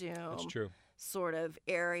costume. That's true. Sort of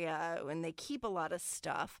area, and they keep a lot of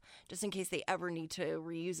stuff just in case they ever need to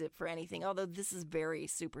reuse it for anything, although this is very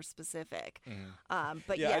super specific.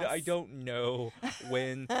 But yes. I don't know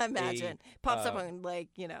when imagine pops up on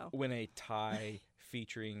when a tie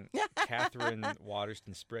featuring Catherine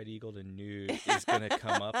Waterston spread eagled and nude is going to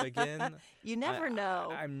come up again. You never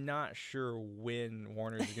know. I'm not sure when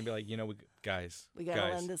Warner's is going to be like, we got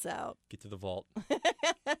to lend this out. Get to the vault.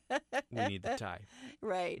 We need the tie.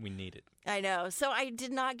 Right. We need it. I know. So I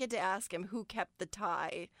did not get to ask him who kept the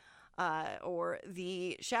tie or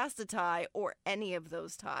the Shasta tie or any of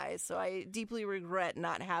those ties. So I deeply regret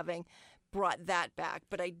not having brought that back.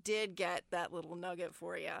 But I did get that little nugget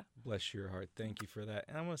for you. Bless your heart. Thank you for that.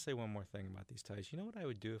 And I want to say one more thing about these ties. You know what I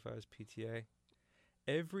would do if I was PTA?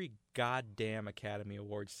 Every goddamn Academy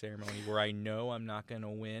Awards ceremony where I know I'm not going to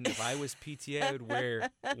win, if I was PTA, I would wear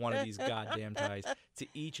one of these goddamn ties to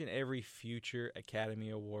each and every future Academy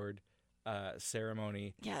Award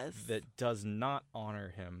ceremony that does not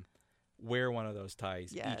honor him. Wear one of those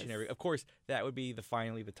ties each and every. Of course, that would be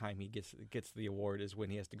finally the time he gets the award is when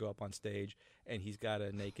he has to go up on stage and he's got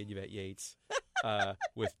a naked Yvette Yates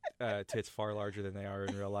with tits far larger than they are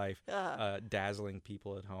in real life, dazzling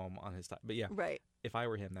people at home on his tie. But yeah, right. If I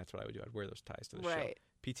were him, that's what I would do. I'd wear those ties to the show. Right.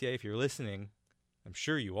 PTA, if you're listening, I'm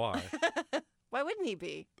sure you are. Why wouldn't he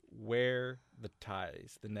be? Wear the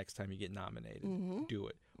ties the next time you get nominated. Do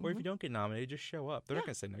it. Or if you don't get nominated, just show up. They're not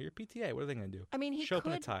going to say, no, you're PTA. What are they going to do? I mean, show up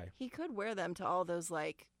in a tie. He could wear them to all those,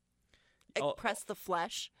 press the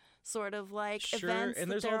flesh sort of, events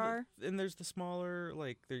and there's that there are. And there's the smaller,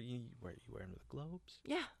 you wear them to the Globes.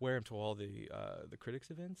 Yeah. Wear them to all the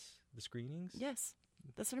critics events, the screenings. Yes.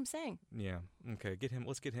 That's what I'm saying. Yeah. Okay.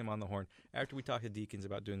 Let's get him on the horn after we talk to Deacons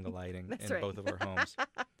about doing the lighting in right. both of our homes.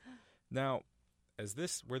 Now,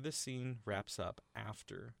 where this scene wraps up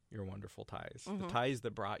after your wonderful ties, the ties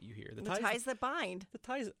that brought you here, the ties that bind, the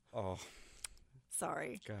ties. Oh,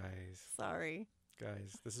 sorry, guys. Sorry,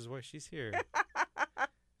 guys. This is why she's here.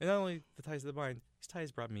 And not only the ties that bind, these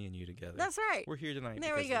ties brought me and you together. That's right. We're here tonight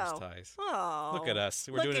there because we go. of these ties. Oh, look at us.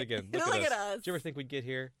 We're doing it again. Look at us. Did you ever think we'd get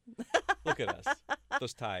here? Look at us.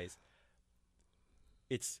 Those ties.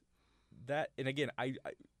 It's that, and again, I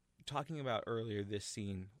talking about earlier this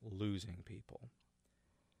scene losing people.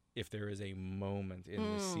 If there is a moment in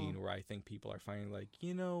this scene where I think people are finally like,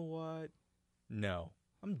 you know what? No,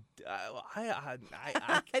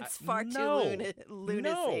 it's far too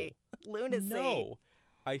lunacy. Lunacy. No,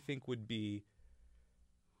 I think would be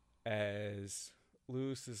as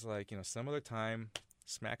Luce is like, some other time,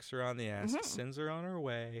 smacks her on the ass, sends her on her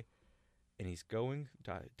way, and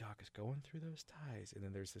Doc is going through those ties, and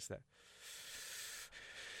then there's that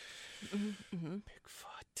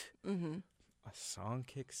Bigfoot. A song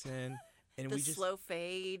kicks in, and the slow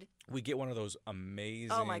fade. We get one of those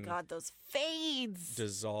amazing. Oh my God, those fades.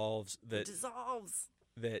 Dissolves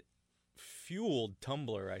that fueled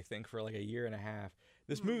Tumblr, I think, for like a year and a half.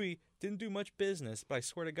 This movie didn't do much business, but I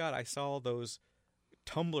swear to God, I saw those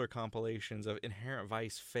Tumblr compilations of Inherent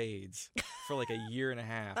Vice fades for like a year and a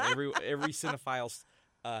half. Every cinephile's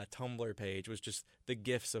Tumblr page was just the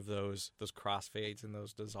gifs of those crossfades and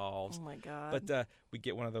those dissolves. Oh my God! But we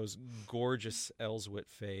get one of those gorgeous Ellsworth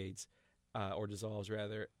fades, or dissolves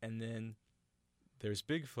rather, and then there's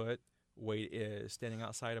Bigfoot standing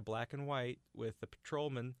outside of black and white with the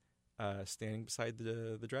patrolman standing beside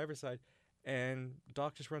the driver's side, and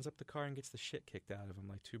Doc just runs up the car and gets the shit kicked out of him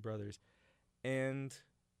like two brothers. And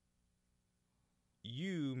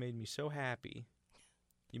you made me so happy.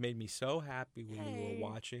 You made me so happy when we were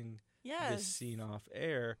watching this scene off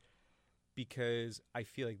air, because I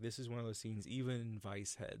feel like this is one of those scenes, even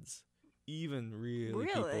Vice heads, even really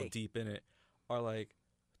people deep in it, are like,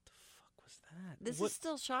 what the fuck was that? This is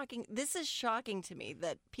still shocking. This is shocking to me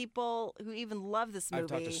that people who even love this movie. I've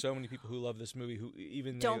talked to so many people who love this movie who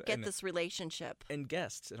even don't get this relationship. And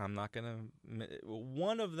guests, and I'm not going to...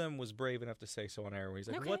 One of them was brave enough to say so on air, where he's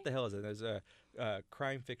like, what the hell is it? There's a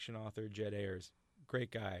crime fiction author, Jed Ayers,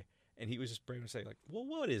 great guy. And he was just brave to say, like, well,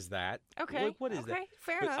 what is that? Okay. What is that?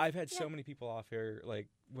 Fair but enough. I've had so many people off here, like,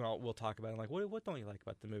 we'll talk about it. I'm like, what don't you like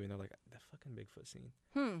about the movie? And they're like, that fucking Bigfoot scene.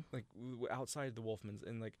 Like, outside the Wolfmans.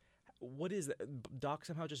 And, like, what is that? Doc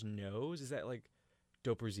somehow just knows? Is that, like,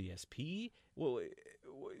 Doper's ESP? Well,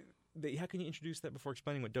 how can you introduce that before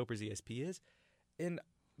explaining what Doper's ESP is? And,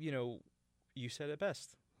 you said it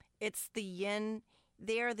best. It's the yin.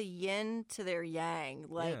 They are the yin to their yang.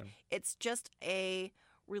 Like, it's just a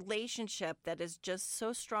relationship that is just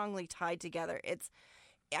so strongly tied together.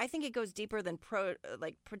 I think it goes deeper than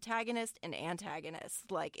protagonist and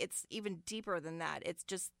antagonist. Like, it's even deeper than that. It's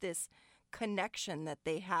just this connection that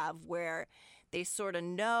they have where they sort of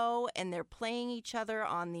know, and they're playing each other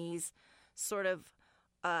on these sort of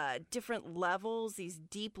different levels, these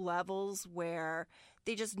deep levels where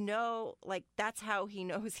they just know, like, that's how he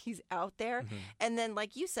knows he's out there. And then,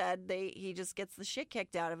 like you said, he just gets the shit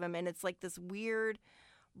kicked out of him, and it's like this weird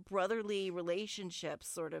brotherly relationship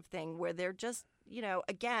sort of thing where they're just,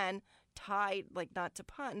 again, tied, like, not to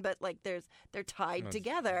pun, but like they're tied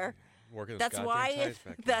together. That's why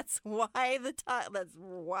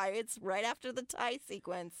it's right after the tie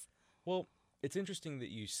sequence. Well, it's interesting that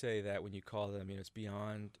you say that when you call them, it's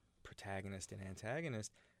beyond protagonist and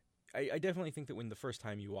antagonist. I definitely think that when the first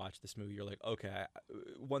time you watch this movie, you're like, okay,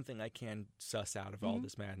 one thing I can suss out of all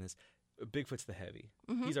this madness, Bigfoot's the heavy.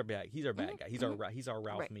 He's our bad guy. He's our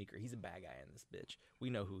Ralph Meeker. He's a bad guy in this bitch. We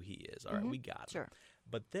know who he is. All right, we got him. Sure.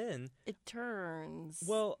 But then it turns.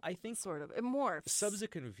 Well, I think sort of it morphs.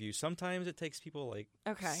 Subsequent views. Sometimes it takes people like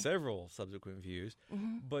several subsequent views.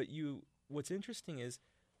 But what's interesting is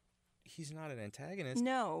he's not an antagonist.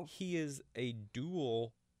 No, he is a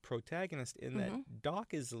dual protagonist in that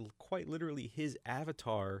Doc is quite literally his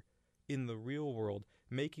avatar in the real world,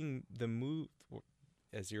 making the move.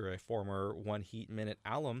 As you're a former One Heat Minute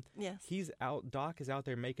alum, Doc is out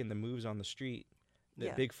there making the moves on the street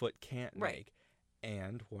that Bigfoot can't make.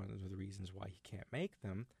 And one of the reasons why he can't make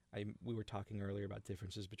them, we were talking earlier about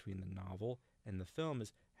differences between the novel and the film,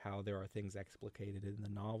 is how there are things explicated in the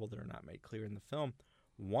novel that are not made clear in the film.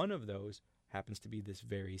 One of those happens to be this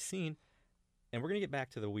very scene. And we're going to get back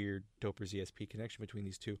to the weird Doper's ESP connection between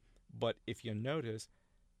these two. But if you notice,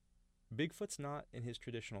 Bigfoot's not in his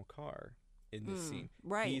traditional car in this scene.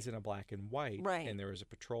 Right. He's in a black and white. Right. And there is a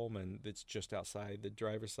patrolman that's just outside the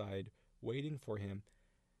driver's side waiting for him.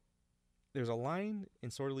 There's a line in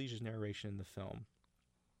Sortilège's narration in the film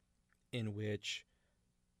in which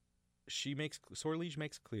Sortilège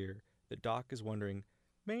makes clear that Doc is wondering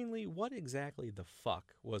mainly what exactly the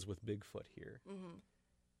fuck was with Bigfoot here.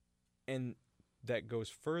 And that goes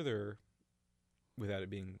further, without it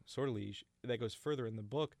being Sortilège, that goes further in the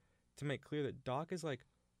book to make clear that Doc is like,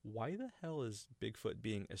 why the hell is Bigfoot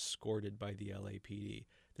being escorted by the LAPD?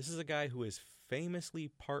 This is a guy who is famously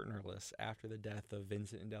partnerless after the death of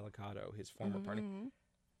Vincent Indelicato, his former partner.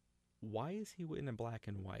 Why is he in a black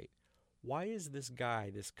and white? Why is this guy,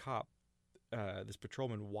 this cop, this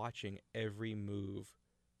patrolman watching every move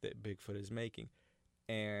that Bigfoot is making?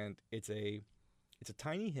 And it's a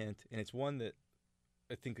tiny hint, and it's one that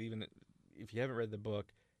I think even if you haven't read the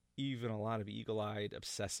book, even a lot of eagle-eyed,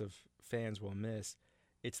 obsessive fans will miss.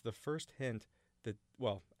 It's the first hint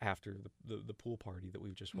after the pool party that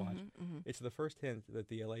we've just watched, it's the first hint that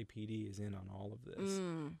the LAPD is in on all of this,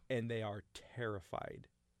 and they are terrified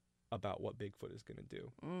about what Bigfoot is going to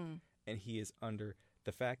do. And he is under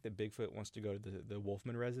the fact that Bigfoot wants to go to the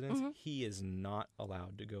Wolfman residence. He is not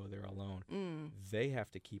allowed to go there alone. They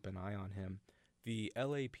have to keep an eye on him. The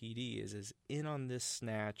LAPD is as in on this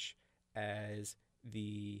snatch as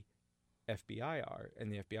the FBI are,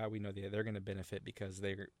 and the FBI, we know they're going to benefit because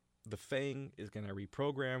the Fang is going to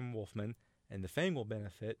reprogram Wolfman, and the Fang will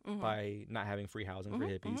benefit by not having free housing for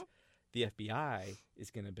hippies. The FBI is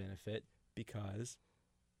going to benefit because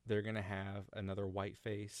they're going to have another white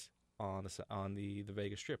face on the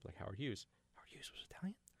Vegas Strip, like Howard Hughes. Howard Hughes was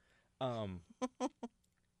Italian.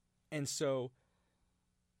 And so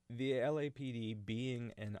the LAPD,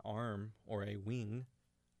 being an arm or a wing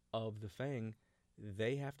of the Fang,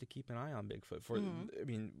 they have to keep an eye on Bigfoot. I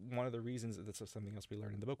mean, one of the reasons, that's something else we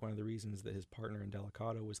learned in the book, one of the reasons that his partner in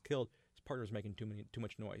Delicado was killed, his partner was making too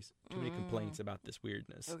much noise, too many complaints about this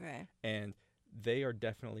weirdness. Okay. And they are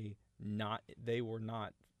definitely not, they were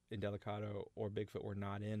not, in Delicado or Bigfoot were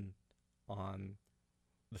not in on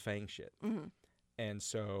the Fang shit. And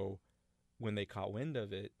so when they caught wind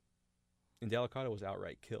of it, and Delicado was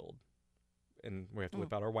outright killed. And we have to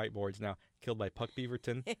whip out our whiteboards now. Killed by Puck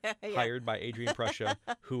Beaverton, hired by Adrian Prussia,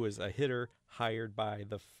 who was a hitter hired by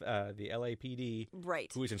the LAPD,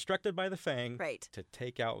 right? Who was instructed by the Fang, right, to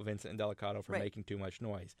take out Vincent and Delicado for making too much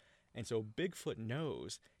noise. And so Bigfoot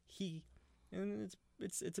knows and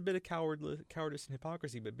it's a bit of cowardice and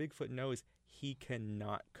hypocrisy, but Bigfoot knows he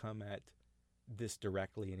cannot come at this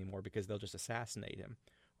directly anymore because they'll just assassinate him,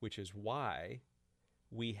 which is why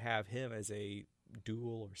we have him as a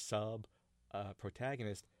dual or sub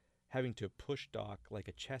protagonist having to push Doc like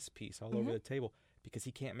a chess piece all over the table because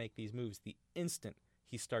he can't make these moves. The instant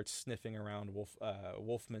he starts sniffing around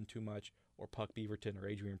Wolfman too much, or Puck Beaverton or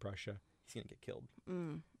Adrian Prussia, he's going to get killed.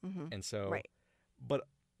 And so, but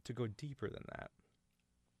to go deeper than that,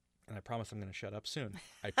 and I promise I'm going to shut up soon.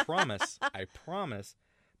 I promise.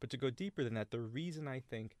 But to go deeper than that, the reason I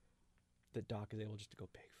think that Doc is able just to go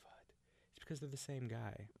Bigfoot is because they're the same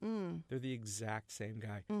guy. They're the exact same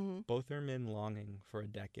guy. Both are men longing for a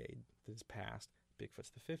decade that has passed.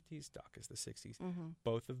 Bigfoot's the 50s, Doc is the 60s.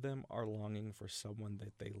 Both of them are longing for someone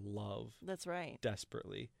that they love. That's right.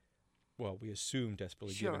 Desperately. Well, we assume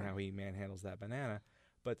desperately, given how he manhandles that banana.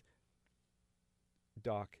 But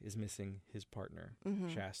Doc is missing his partner,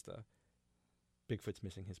 Shasta. Bigfoot's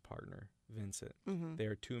missing his partner, Vincent. They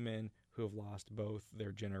are two men who have lost both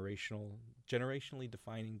their generationally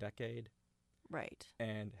defining decade, right,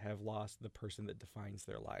 and have lost the person that defines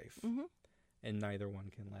their life. And neither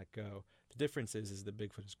one can let go. The difference is that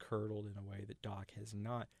Bigfoot is curdled in a way that Doc has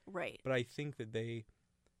not. Right. But I think that they,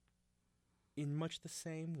 in much the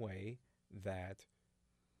same way that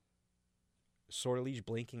Sortilege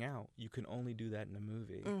blinking out, you can only do that in a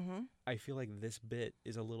movie. I feel like this bit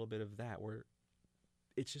is a little bit of that, where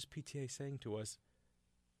it's just PTA saying to us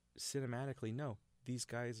cinematically, no, these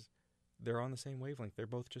guys, they're on the same wavelength. They're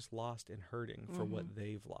both just lost and hurting for what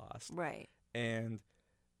they've lost. Right. And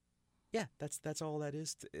yeah, that's all that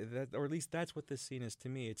is, or at least that's what this scene is to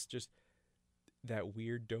me. It's just that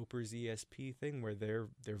weird dopers ESP thing where they're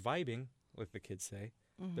vibing, like the kids say.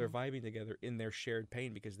 They're vibing together in their shared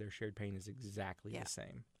pain because their shared pain is exactly the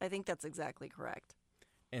same. I think that's exactly correct.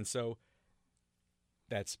 And so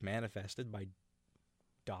that's manifested by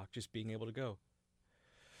Doc just being able to go,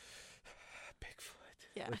 Bigfoot.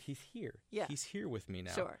 Yeah. Like, he's here. Yeah. He's here with me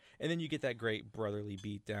now. Sure. And then you get that great brotherly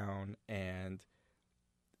beatdown. And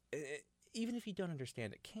even if you don't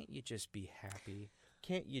understand it, can't you just be happy?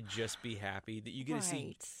 Can't you just be happy that you get to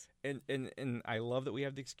see? And I love that we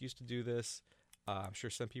have the excuse to do this. I'm sure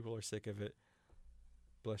some people are sick of it.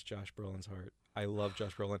 Bless Josh Brolin's heart. I love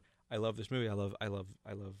Josh Brolin. I love this movie. I love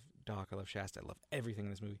Doc. I love Shasta. I love everything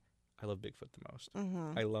in this movie. I love Bigfoot the most.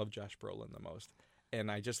 I love Josh Brolin the most.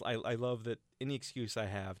 And I love that any excuse I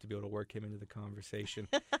have to be able to work him into the conversation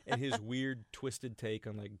and his weird twisted take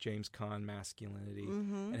on like James Caan masculinity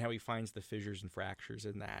and how he finds the fissures and fractures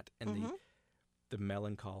in that and the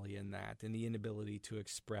melancholy in that and the inability to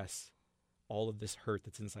express all of this hurt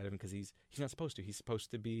that's inside of him because he's not supposed to. He's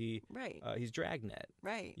supposed to be he's Dragnet,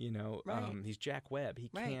 right? You know, he's Jack Webb. He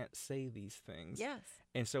can't say these things. Yes.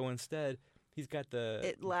 And so instead, he's got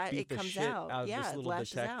it comes shit out of yeah, this little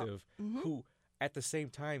detective who, at the same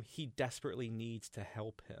time, he desperately needs to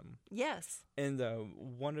help him. Yes. And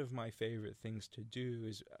one of my favorite things to do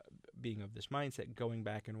is being of this mindset, going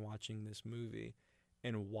back and watching this movie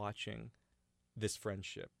and watching this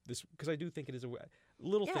friendship. Because I do think it is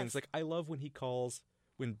little things. Like I love when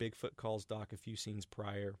Bigfoot calls Doc a few scenes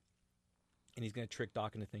prior and he's going to trick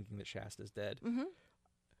Doc into thinking that Shasta's dead. Mm-hmm.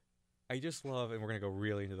 I just love, and we're going to go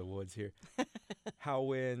really into the woods here, how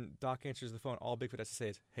when Doc answers the phone, all Bigfoot has to say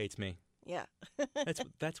is, "Hey, it's me." Yeah.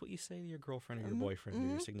 That's what you say to your girlfriend or your boyfriend or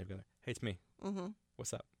your significant other. "Hey, it's me.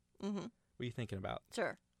 What's up? What are you thinking about?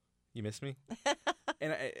 Sure. You miss me?"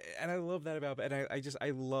 and I love that about, and I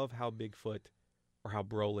love how Bigfoot, or how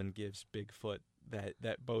Brolin gives Bigfoot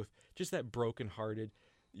that both, just that brokenhearted,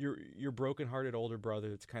 your brokenhearted older brother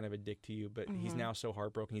that's kind of a dick to you, but he's now so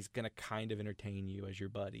heartbroken he's gonna kind of entertain you as your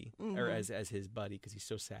buddy, or as his buddy, because he's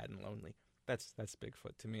so sad and lonely. That's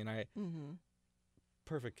Bigfoot to me, and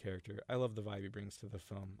perfect character. I love the vibe he brings to the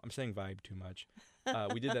film. I'm saying vibe too much.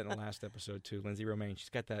 We did that in the last episode too. Lindsay Romaine, she's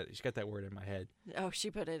got that word in my head. Oh,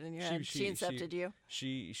 she put it in your head. She incepted you.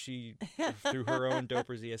 She through her own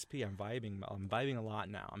Dopers ESP. I'm vibing a lot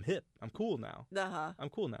now. I'm hip. I'm cool now. I'm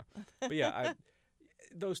cool now. But yeah,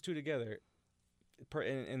 those two together,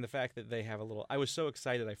 and the fact that they have a little. I was so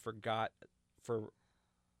excited I forgot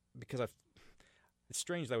because it's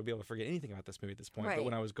strange that I would be able to forget anything about this movie at this point. Right. But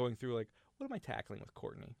when I was going through, like, what am I tackling with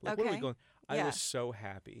Courtney? Like, what are we going? I was so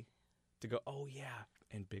happy to go, oh, yeah,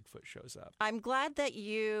 and Bigfoot shows up. I'm glad that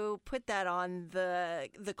you put that on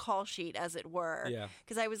the call sheet, as it were. Yeah.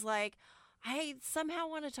 Because I was like, I somehow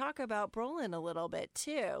want to talk about Brolin a little bit,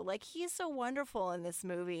 too. Like, he's so wonderful in this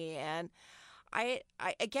movie. And I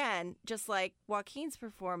again, just like Joaquin's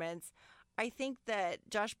performance, I think that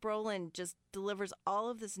Josh Brolin just delivers all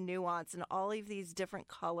of this nuance and all of these different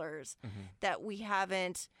colors that we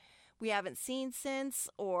haven't seen since,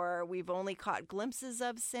 or we've only caught glimpses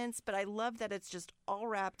of since. But I love that it's just all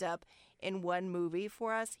wrapped up in one movie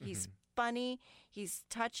for us. He's funny. He's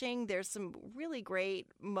touching. There's some really great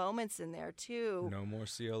moments in there, too. No more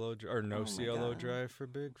CLO drive for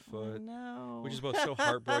Bigfoot. No. Which is both so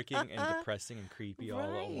heartbreaking and depressing and creepy all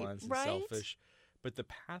at once, and right? selfish. But the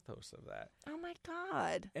pathos of that. Oh, my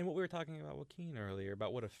God. And what we were talking about Joaquin earlier,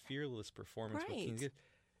 about what a fearless performance Joaquin gives.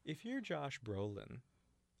 If you're Josh Brolin,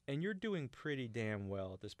 and you're doing pretty damn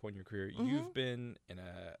well at this point in your career, you've been in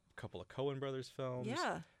a couple of Coen Brothers films.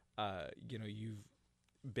 Yeah. You've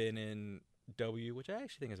been in W, which I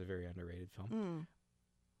actually think is a very underrated film.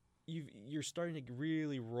 You're starting to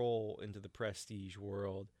really roll into the prestige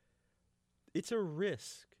world. It's a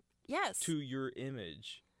risk. Yes. To your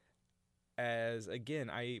image. As again,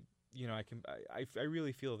 I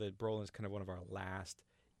really feel that Brolin is kind of one of our last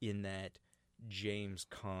in that James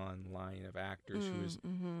Caan line of actors who is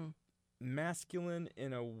masculine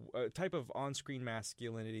in a type of on-screen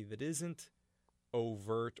masculinity that isn't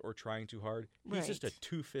overt or trying too hard. He's just a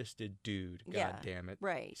two-fisted dude. God damn it!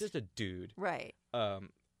 Right. He's just a dude. Right. A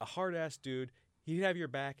hard-ass dude. He'd have your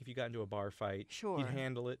back if you got into a bar fight. Sure. He'd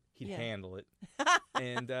handle it.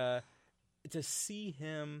 And to see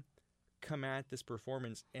him come at this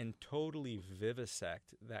performance and totally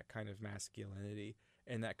vivisect that kind of masculinity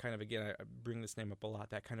and that kind of, again, I bring this name up a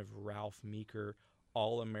lot, that kind of Ralph Meeker,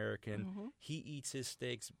 all-American, he eats his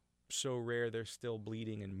steaks so rare they're still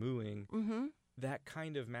bleeding and mooing, that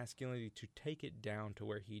kind of masculinity, to take it down to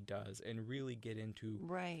where he does and really get into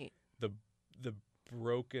the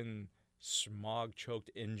broken,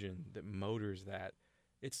 smog-choked engine that motors that.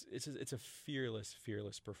 It's a fearless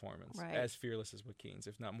performance, as fearless as Joaquin's,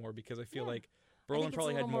 if not more, because I feel like Brolin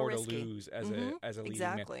probably had more to lose as a leading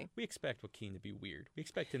man. We expect Joaquin to be weird. We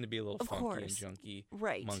expect him to be a little funky and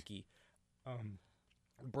junky, monkey.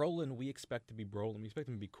 Brolin, we expect to be Brolin. We expect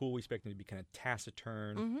him to be cool. We expect him to be kind of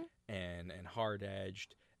taciturn and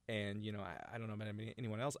hard-edged. And I don't know about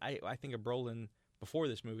anyone else. I think of Brolin before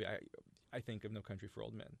this movie. I think of No Country for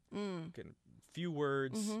Old Men. Few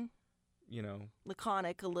words.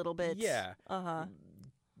 Laconic a little bit. Yeah.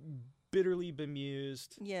 Bitterly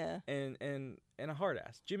bemused. Yeah. And a hard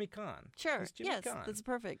ass. Jimmy Caan. Sure. Jimmy Caan. That's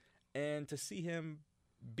perfect. And to see him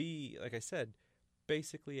be, like I said,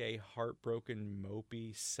 basically a heartbroken,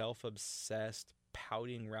 mopey, self-obsessed,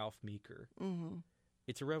 pouting Ralph Meeker.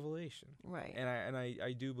 It's a revelation. Right. And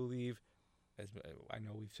I do believe, as I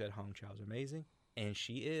know we've said Hong Chau's amazing, and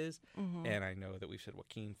she is. And I know that we've said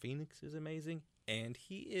Joaquin Phoenix is amazing, and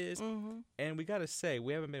he is. And we got to say,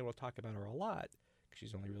 we haven't been able to talk about her a lot because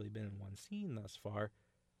she's only really been in one scene thus far.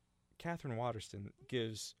 Catherine Waterston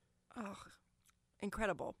gives... Oh,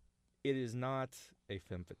 incredible. It is not a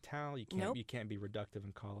femme fatale. You can't be reductive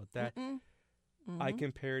and call it that. I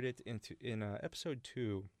compared it in episode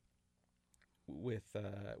 2 with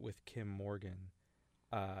Kim Morgan.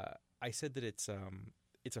 I said that it's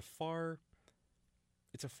a far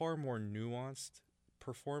more nuanced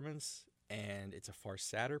performance, and it's a far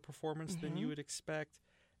sadder performance than you would expect.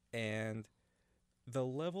 And the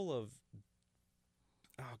level of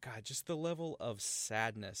oh God, just the level of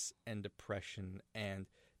sadness and depression. And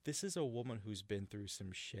this is a woman who's been through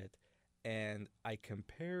some shit. And I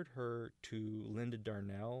compared her to Linda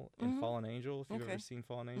Darnell in Fallen Angel, if you've ever seen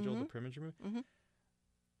Fallen Angel, the Primiger movie. Mm-hmm.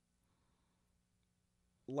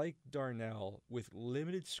 Like Darnell, with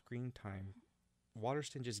limited screen time,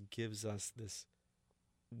 Waterston just gives us this.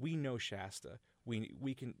 We know Shasta. We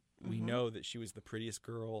know that she was the prettiest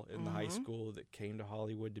girl in the high school that came to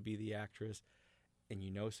Hollywood to be the actress, and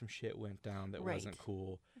you know some shit went down that wasn't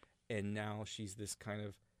cool, and now she's this kind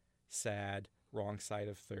of sad, wrong side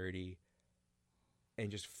of 30, and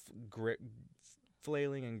just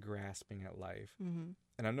flailing and grasping at life. Mm-hmm.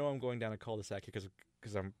 And I know I'm going down a cul-de-sac here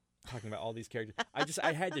because I'm talking about all these characters.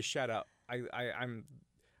 I had to shut up.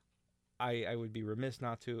 I would be remiss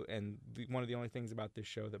not to, and one of the only things about this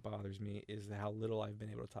show that bothers me is how little I've been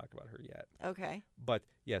able to talk about her yet. Okay. But,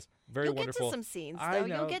 yes, very You'll wonderful. You'll get to some scenes, though.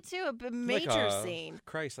 You'll get to a major scene.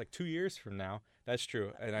 Christ, like 2 years from now. That's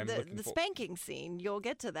true. And I'm looking the spanking scene, you'll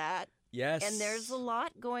get to that. Yes. And there's a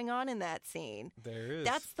lot going on in that scene. There is.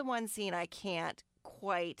 That's the one scene I can't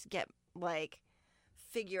quite get,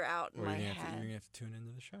 figure out in my head. You're going to have to tune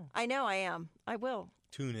into the show. I know I am. I will.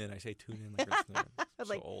 Tune in. I say tune in like it's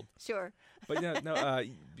so old. Sure. But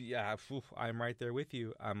yeah, I'm right there with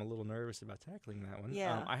you. I'm a little nervous about tackling that one.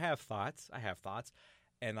 Yeah. I have thoughts,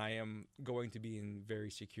 and I am going to be in very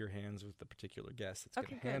secure hands with the particular guest that's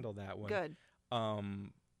going to handle that one. Good.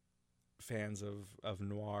 Fans of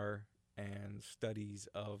noir and studies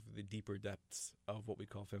of the deeper depths of what we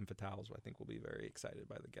call femme fatales, I think will be very excited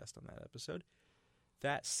by the guest on that episode.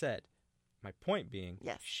 That said, my point being,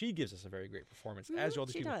 she gives us a very great performance. As all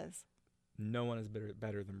these people, does. No one is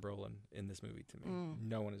better than Brolin in this movie to me.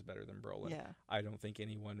 No one is better than Brolin. Yeah. I don't think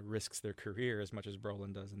anyone risks their career as much as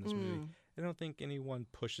Brolin does in this movie. I don't think anyone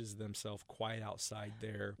pushes themselves quite outside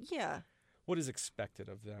their what is expected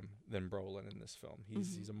of them than Brolin in this film.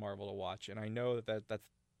 He's a marvel to watch, and I know that's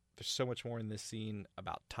there's so much more in this scene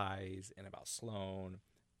about ties and about Sloane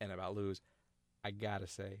and about Luz. I gotta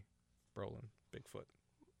say, Brolin, Bigfoot,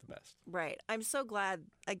 the best. Right. I'm so glad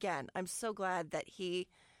that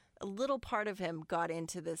a little part of him got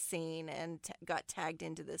into this scene and got tagged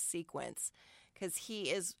into this sequence, because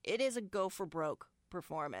it is a go for broke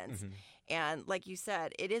performance. And like you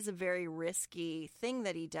said, it is a very risky thing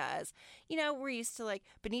that he does. We're used to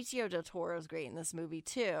Benicio del Toro's great in this movie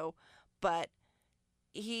too, but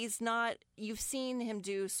he's not. You've seen him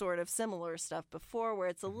do sort of similar stuff before where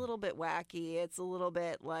it's a little bit wacky. It's a little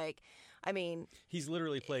bit he's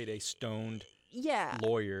literally played a stoned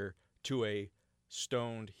lawyer to a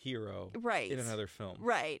stoned hero in another film.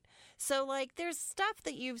 Right. So there's stuff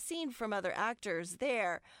that you've seen from other actors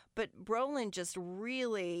there, but Brolin just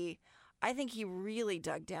really, I think he really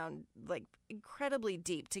dug down incredibly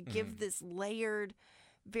deep to give this layered,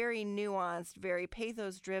 very nuanced, very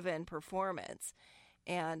pathos-driven performance.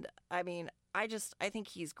 And I think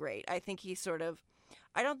he's great. I think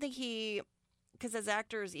because as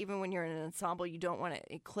actors, even when you're in an ensemble, you don't want to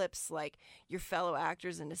eclipse your fellow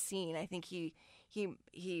actors in a scene. I think he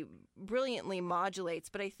brilliantly modulates,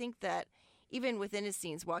 but I think that even within his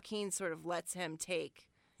scenes, Joaquin sort of lets him take.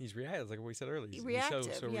 He's reactive, like we said earlier. He's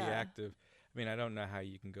reactive, so reactive. I don't know how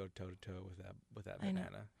you can go toe to toe with that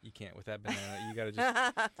banana. You can't with that banana. You gotta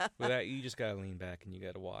just you just gotta lean back and you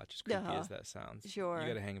gotta watch. As creepy as that sounds, sure. You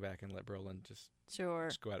gotta hang back and let Brolin just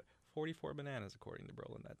go at it. 44 bananas according to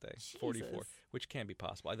Brolin that day. Jesus. 44, which can be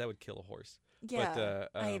possible. That would kill a horse. Yeah.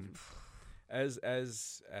 But as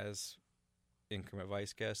Increment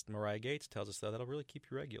Vice guest Mariah Gates tells us, though, that'll really keep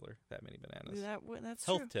you regular. That many bananas. That's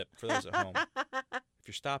health true. tip for those at home. If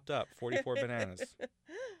you're stopped up, 44 bananas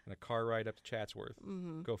and a car ride up to Chatsworth,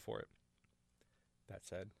 go for it. That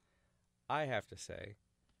said, I have to say,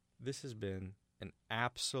 this has been an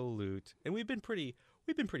absolute, and we've been pretty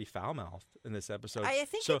foul-mouthed in this episode. I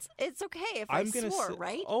think it's okay if I swore,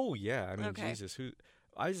 right? Oh yeah, Jesus,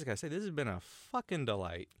 I just gotta say, this has been a fucking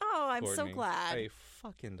delight. Oh, I'm Courtney. so glad. A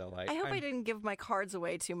fucking delight. I hope I didn't give my cards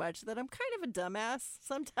away too much. That I'm kind of a dumbass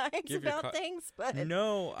sometimes about things, but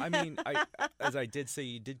no, as I did say,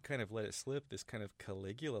 you did kind of let it slip. This kind of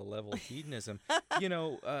Caligula level hedonism.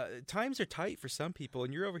 Times are tight for some people,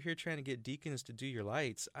 and you're over here trying to get deacons to do your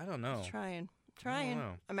lights. I don't know. Trying.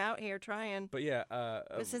 I'm out here trying. But yeah,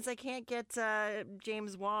 but since I can't get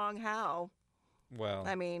James Wong, how? Well,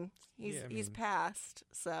 he's passed,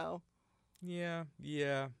 so. Yeah.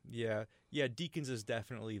 Deacons is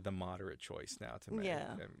definitely the moderate choice now to make.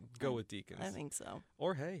 Yeah, go with Deacons. I think so.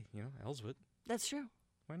 Or hey, Ellswood. That's true.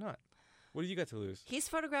 Why not? What do you got to lose? He's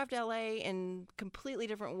photographed LA in completely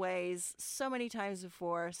different ways so many times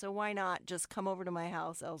before, so why not just come over to my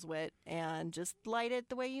house, Ellsworth, and just light it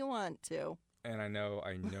the way you want to? And I know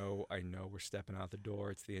we're stepping out the door.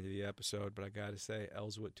 It's the end of the episode, but I got to say,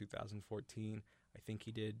 Ellsworth 2014, I think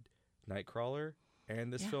he did Nightcrawler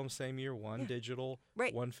and this film same year, one digital,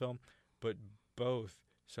 one film, but both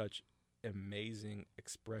such amazing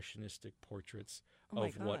expressionistic portraits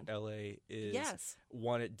of what LA is. Yes.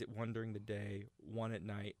 One during the day, one at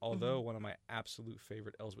night. Although one of my absolute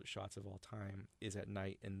favorite Ellsworth shots of all time is at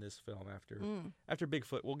night in this film after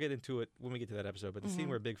Bigfoot. We'll get into it when we get to that episode, but the scene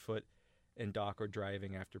where Bigfoot and Doc are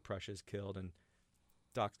driving after Prussia's killed and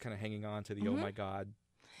Doc's kind of hanging on to the oh my God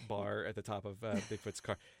bar at the top of Bigfoot's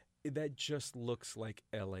car. That just looks like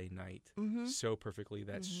LA night so perfectly.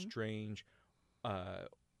 That strange,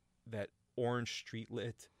 that orange street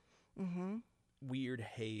lit, weird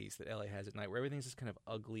haze that LA has at night, where everything's just kind of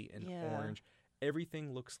ugly and orange.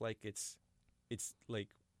 Everything looks like it's like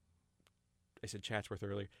I said Chatsworth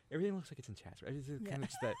earlier. Everything looks like it's in Chatsworth. It's kind of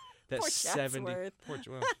just that Poor 70.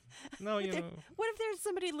 Chatsworth. No, you know. What if there's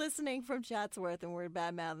somebody listening from Chatsworth and we're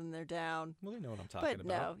bad mouthing their down? Well, they know what I'm talking but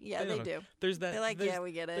about. No, they do. There's that. They're like,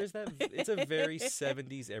 we get it. There's that. It's a very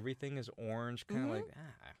 70s. Everything is orange, kind of like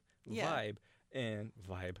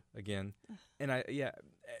vibe again, and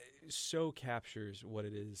so captures what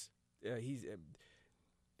it is. He's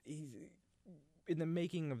in the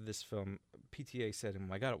making of this film. PTA said, "Oh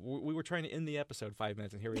my God, we were trying to end the episode 5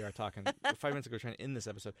 minutes, and here we are talking 5 minutes ago trying to end this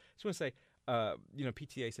episode." I just want to say,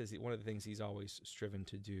 PTA says that one of the things he's always striven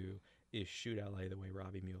to do is shoot LA the way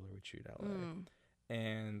Robbie Mueller would shoot LA.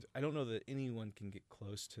 And I don't know that anyone can get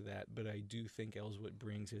close to that, but I do think Ellsworth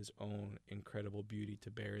brings his own incredible beauty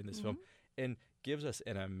to bear in this film and gives us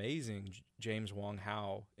an amazing James Wong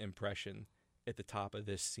Howe impression at the top of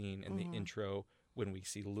this scene in the intro when we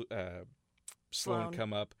see Sloane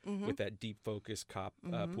come up with that deep focus cop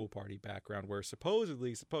pool party background, where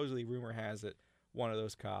supposedly rumor has it one of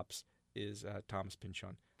those cops is Thomas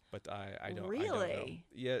Pynchon. But I don't really. I don't know.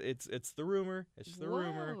 Yeah, it's the rumor. It's the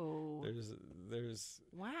rumor. There's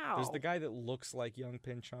the guy that looks like young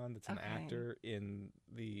Pynchon. That's an actor in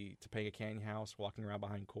the Topanga Canyon house, walking around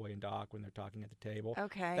behind Coy and Doc when they're talking at the table.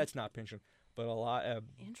 Okay, that's not Pynchon. But a lot.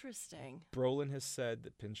 Interesting. Brolin has said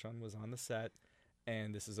that Pynchon was on the set,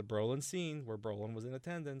 and this is a Brolin scene where Brolin was in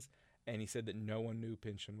attendance. And he said that no one knew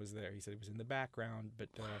Pynchon was there. He said he was in the background, but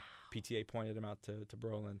PTA pointed him out to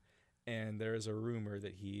Brolin. And there is a rumor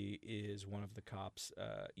that he is one of the cops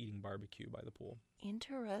eating barbecue by the pool.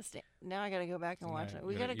 Interesting. Now I got to go back and watch it.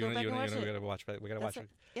 We got to go back and watch it. We got to watch it. We got to watch it.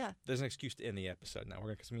 Yeah. There's an excuse to end the episode now.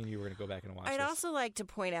 Because me and you were going to go back and watch it. I'd also like to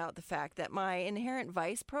point out the fact that my Inherent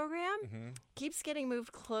Vice program keeps getting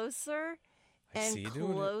moved closer and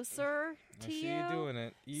closer to you. I see you doing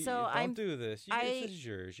it. Don't do this. This is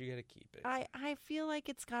yours. You got to keep it. I feel like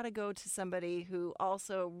it's got to go to somebody who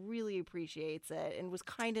also really appreciates it and was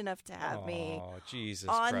kind enough to have me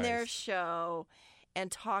on their show and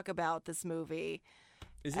talk about this movie.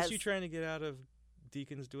 Is this you trying to get out of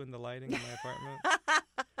Deacons doing the lighting in my apartment?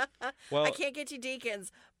 Well, I can't get you Deacons,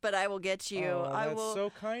 but I will get you. That's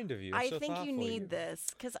so kind of you. I think you need this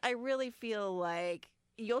because I really feel like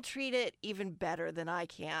you'll treat it even better than I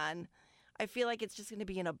can. I feel like it's just going to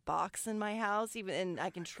be in a box in my house, and I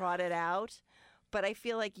can trot it out. But I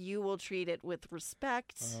feel like you will treat it with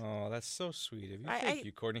respect. Oh, that's so sweet of you. Thank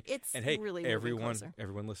you, Courtney. It's hey, really everyone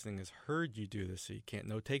listening has heard you do this, so you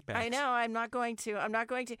can't take backs. I know. I'm not going to.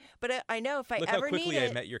 But I know if I Look ever how quickly need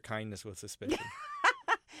I met your kindness with suspicion.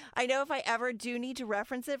 I know if I ever do need to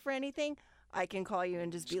reference it for anything, I can call you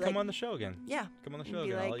and just be like, come on the show again. Yeah. Come on the show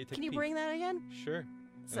again. Like, I'll let you take can you bring that again? Sure.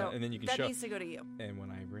 So and then you can that needs to go to you. And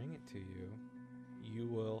when I bring it to you, you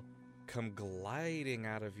will come gliding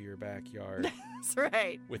out of your backyard. That's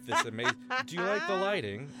right. With this amazing. Do you like the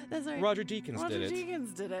lighting? That's right. Roger Deakins did it. Roger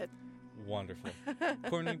Deakins did it. Wonderful.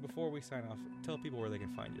 Courtney, before we sign off, tell people where they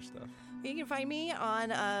can find your stuff. You can find me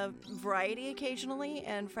on Variety occasionally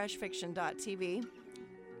and freshfiction.tv.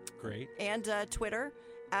 Great. And Twitter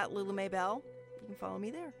 @LuluMaybell. You can follow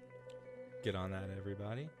me there. Get on that,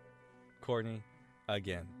 everybody. Courtney,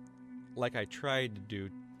 again, like I tried to do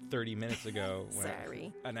 30 minutes ago.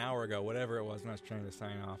 Sorry. An hour ago, whatever it was when I was trying to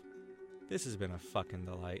sign off. This has been a fucking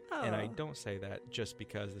delight. Oh. And I don't say that just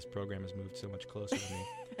because this program has moved so much closer to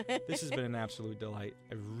me. This has been an absolute delight.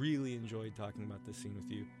 I really enjoyed talking about this scene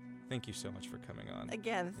with you. Thank you so much for coming on.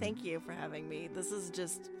 Again, thank you for having me. This is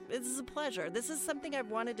a pleasure. This is something I've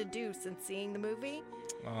wanted to do since seeing the movie.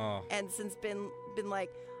 Oh. And since been like,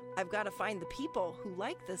 I've got to find the people who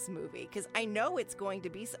like this movie because I know it's going to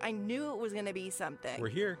be. I knew it was going to be something. We're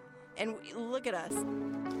here. And look at us.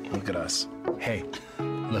 Look at us. Hey,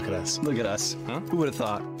 look at us. Look at us. Huh? Who would have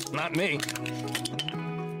thought? Not me.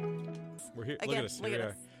 We're here. Again, look at us. look Here at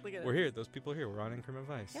we us. Look at We're us. here. Those people are here. We're on Increment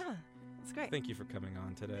Vice. Yeah, it's great. Thank you for coming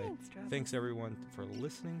on today. Thanks, Travis. Thanks everyone for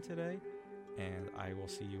listening today. And I will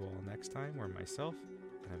see you all next time where myself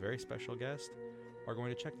and a very special guest are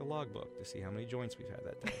going to check the logbook to see how many joints we've had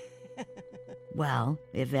that day. Well,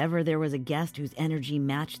 if ever there was a guest whose energy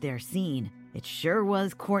matched their scene, it sure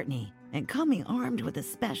was Courtney. And coming armed with a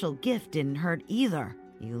special gift didn't hurt either.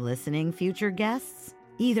 You listening, future guests?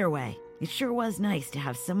 Either way, it sure was nice to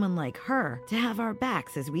have someone like her to have our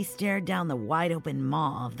backs as we stared down the wide-open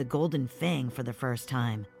maw of the Golden Fang for the first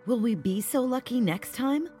time. Will we be so lucky next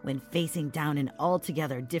time when facing down an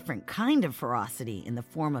altogether different kind of ferocity in the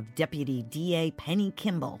form of Deputy D.A. Penny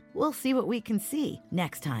Kimball? We'll see what we can see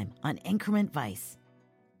next time on Increment Vice.